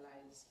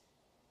realize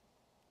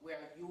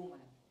we're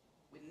human,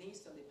 we need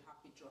to live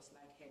happy just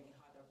like any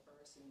other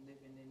person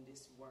living in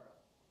this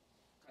world.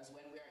 Because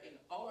when we're in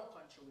our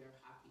country, we're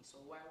happy. So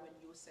why when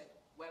you said,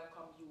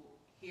 welcome you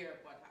here,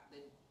 but at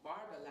the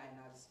borderline,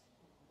 as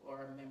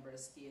our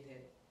members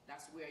stated,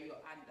 that's where you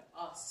and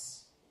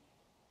us,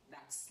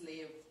 that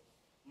slave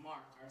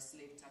mark or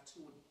slave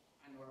tattooed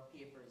on our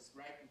papers,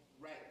 right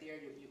there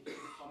you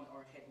become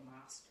our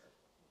headmaster.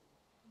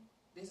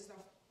 This is a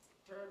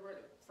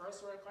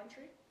first world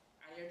country,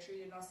 and you're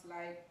treating us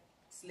like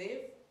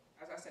slave.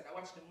 As I said, I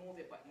watched the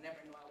movie, but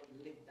never knew I would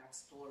live that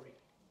story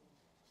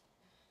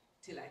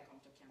till I come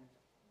to Canada.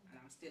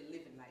 And I'm still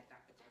living like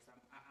that, because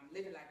I'm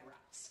living like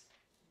rats.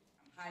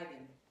 I'm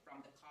hiding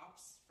from the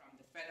cops, from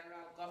the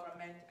federal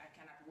government. I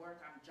cannot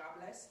work, I'm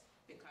jobless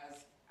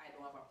because I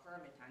don't have a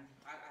permit. And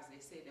as they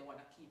say, they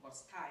want to keep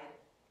us tied.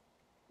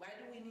 Why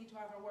do we need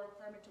to have a work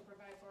permit to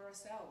provide for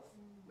ourselves?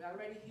 We're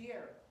already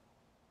here.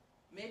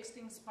 Makes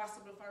things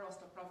possible for us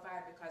to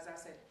provide, because I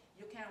said,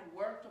 you can't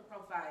work to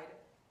provide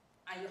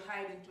and you're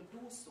hiding to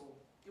do so.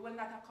 You will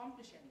not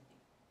accomplish anything.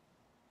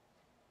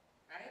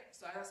 Right?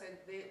 So as I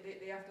said,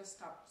 they have to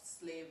stop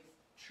slave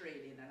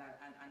trading, and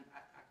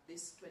at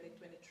this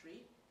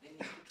 2023, they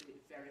need to do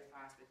it very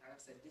fast, because I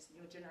said, this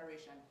new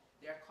generation,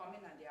 they're coming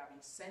and they're having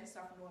sense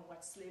of knowing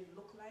what slaves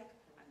look like,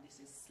 and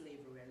this is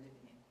slavery we're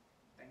living in.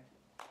 Thank you.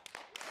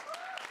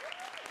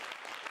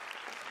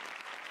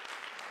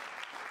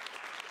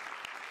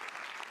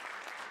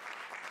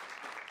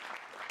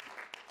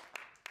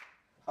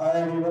 Hi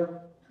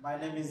everyone, my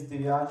name is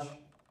Divyash.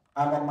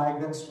 I'm a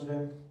migrant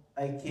student.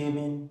 I came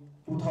in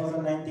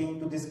 2019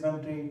 to this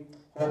country,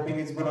 hoping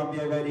it's gonna be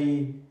a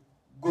very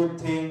good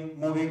thing,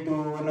 moving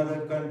to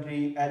another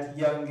country at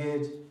young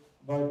age.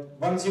 But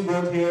once you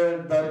go here,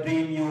 the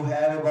dream you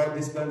have about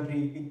this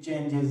country, it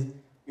changes.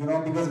 You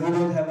know, because we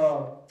don't have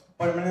a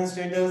permanent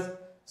status,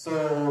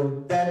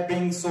 so that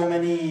brings so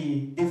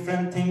many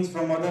different things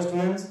from other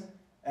students.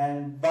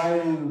 And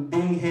while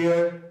being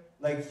here,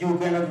 like you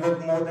cannot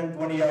work more than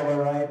 20 hours,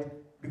 right?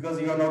 Because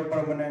you are not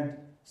permanent.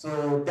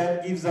 So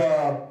that gives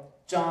a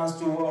chance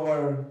to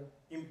our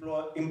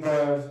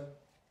employers.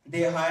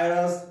 They hire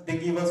us, they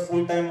give us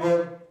full-time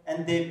work,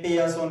 and they pay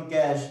us on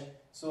cash.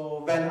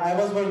 So when I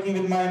was working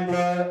with my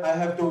employer, I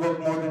have to work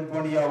more than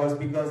 20 hours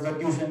because the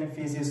tuition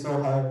fees is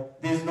so high.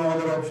 There is no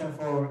other option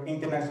for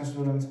international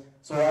students.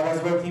 So I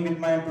was working with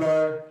my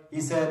employer.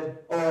 He said,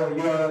 "Oh,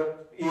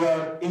 you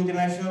are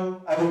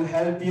international. I will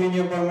help you in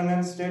your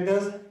permanent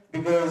status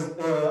because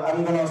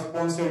I'm gonna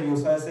sponsor you."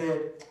 So I said,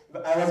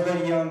 I was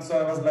very young, so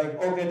I was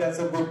like, okay, that's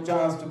a good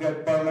chance to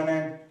get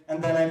permanent,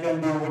 and then I can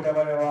do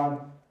whatever I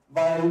want.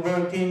 While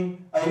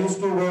working, I used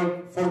to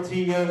work for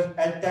 3 years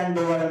at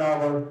 $10 an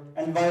hour,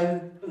 and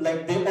while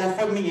they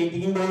offered me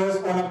 $18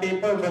 on a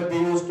paper, but they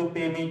used to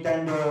pay me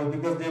 $10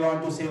 because they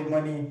want to save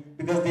money,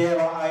 because they have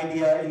an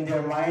idea in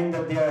their mind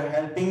that they are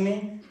helping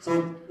me.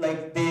 So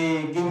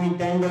they give me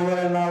 $10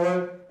 an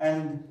hour,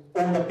 and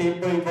on the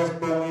paper it was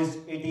promised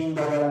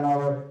 $18 an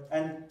hour.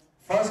 And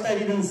first I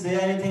didn't say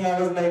anything.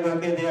 I was like,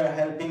 okay, they are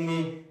helping me.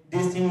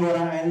 This thing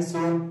gonna end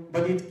soon,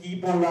 but it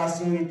keep on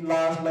lasting. It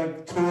lasts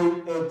like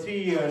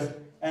 3 years,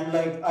 and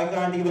I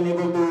can't even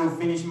able to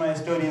finish my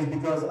studies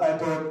because I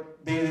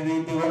thought they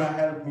gonna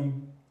help me.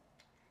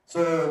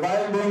 So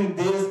while doing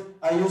this,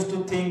 I used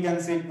to think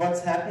and say,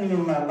 what's happening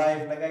in my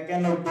life? I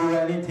cannot do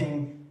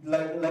anything. They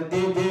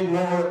have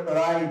no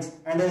rights,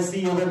 and I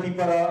see other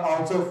people are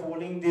also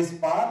following this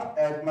path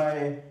at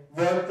my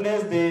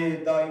workplace.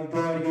 The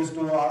employer used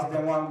to ask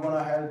them, I'm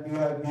gonna help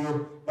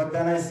you, but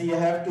then I see I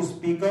have to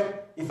speak up.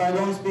 If I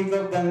don't speak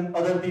up, then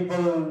other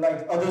people,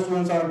 other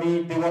students or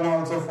me, they wanna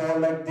also fall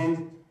like this,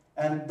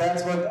 and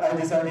that's what I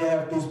decided. I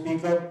have to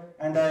speak up,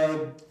 and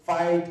I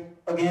fight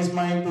against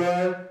my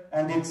employer,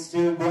 and it's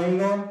still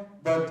going on.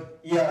 But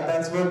yeah,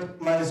 that's what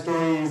my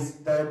story is,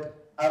 that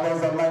I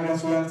was a migrant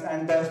student,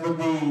 and that's what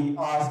we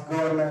ask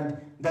government,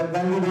 that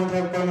when we don't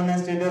have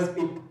permanent status,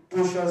 it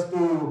pushes us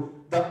to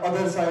the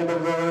other side of the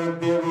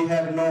world where we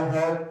have no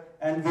hope,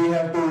 and we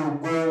have to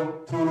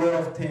go through a lot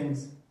of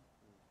things.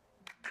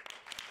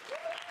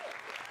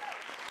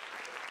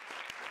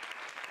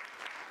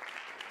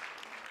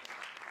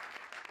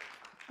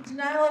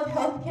 Denial of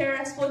healthcare,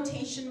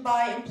 exploitation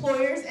by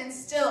employers, and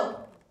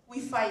still we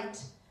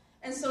fight.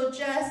 And so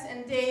Jess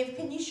and Dave,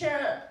 can you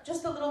share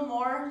just a little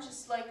more,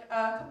 just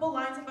a couple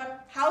lines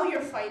about how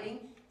you're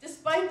fighting,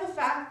 despite the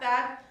fact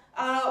that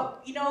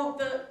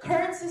the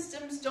current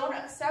systems don't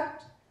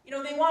accept,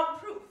 they want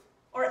proof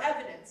or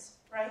evidence,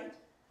 right?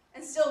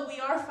 And still we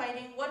are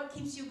fighting. What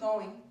keeps you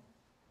going?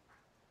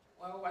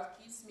 Well, what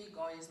keeps me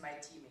going is my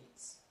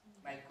teammates,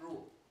 my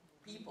group,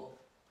 people,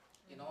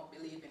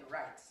 believe in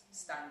rights,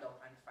 stand up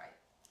and fight.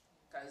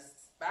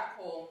 Because back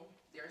home,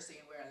 they're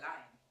saying we're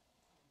lying.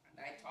 And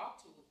I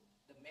talked to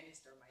the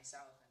minister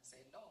myself and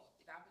said, no,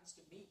 it happens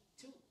to me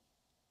too.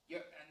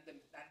 And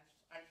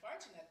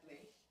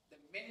unfortunately, the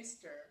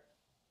minister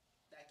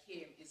that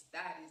came, his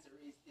dad is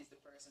the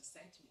person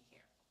sent me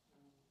here.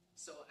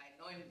 So I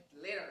know him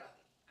literally.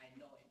 I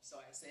know him.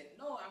 So I said,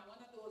 no, I'm one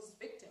of those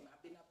victims.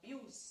 I've been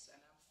abused and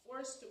I'm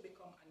forced to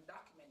become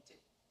undocumented,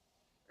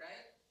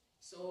 right?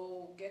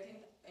 So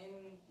getting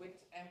in with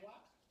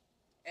MWAC.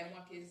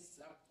 MWAC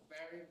is a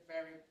very,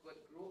 very good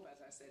group.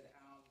 As I said,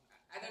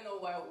 I don't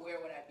know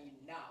where would I be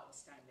now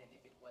standing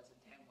if it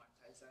wasn't MWAC,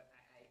 because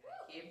I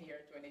came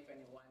here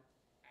 2021.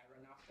 I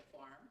run off the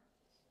farm,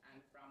 and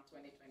from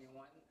 2021,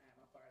 I'm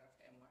a part of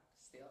MWAC,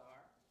 still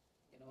are,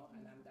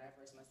 and I'm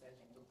diverse myself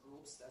into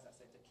groups, as I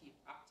said, to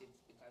keep active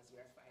because we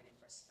are fighting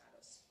for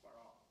status for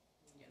all,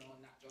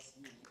 not just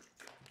me.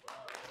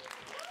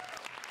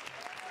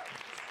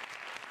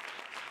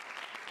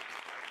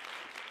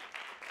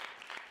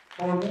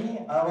 For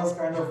me, I was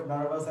kind of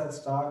nervous at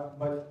start,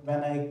 but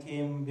when I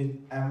came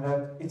with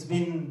MWAC,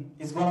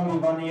 it's gonna be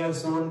 1 year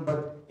soon,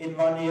 but in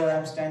 1 year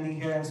I'm standing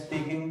here and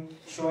speaking,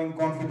 showing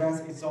confidence.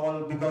 It's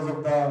all because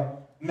of the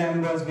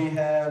members we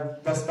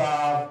have, the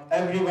staff,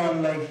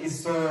 everyone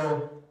is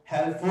so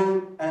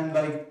helpful, and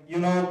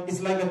it's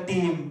like a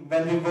team.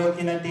 When we work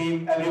in a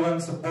team, everyone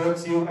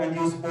supports you and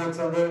you support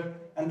other,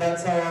 and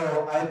that's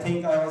how I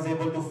think I was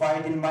able to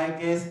fight in my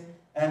case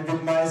and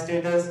with my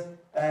status.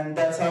 And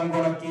that's how I'm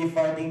going to keep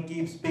fighting,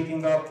 keep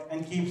speaking up,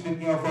 and keep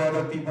speaking up for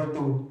other people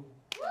too.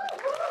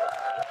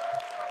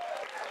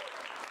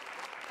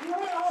 We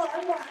are all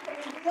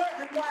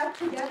MWAC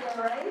together,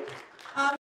 right?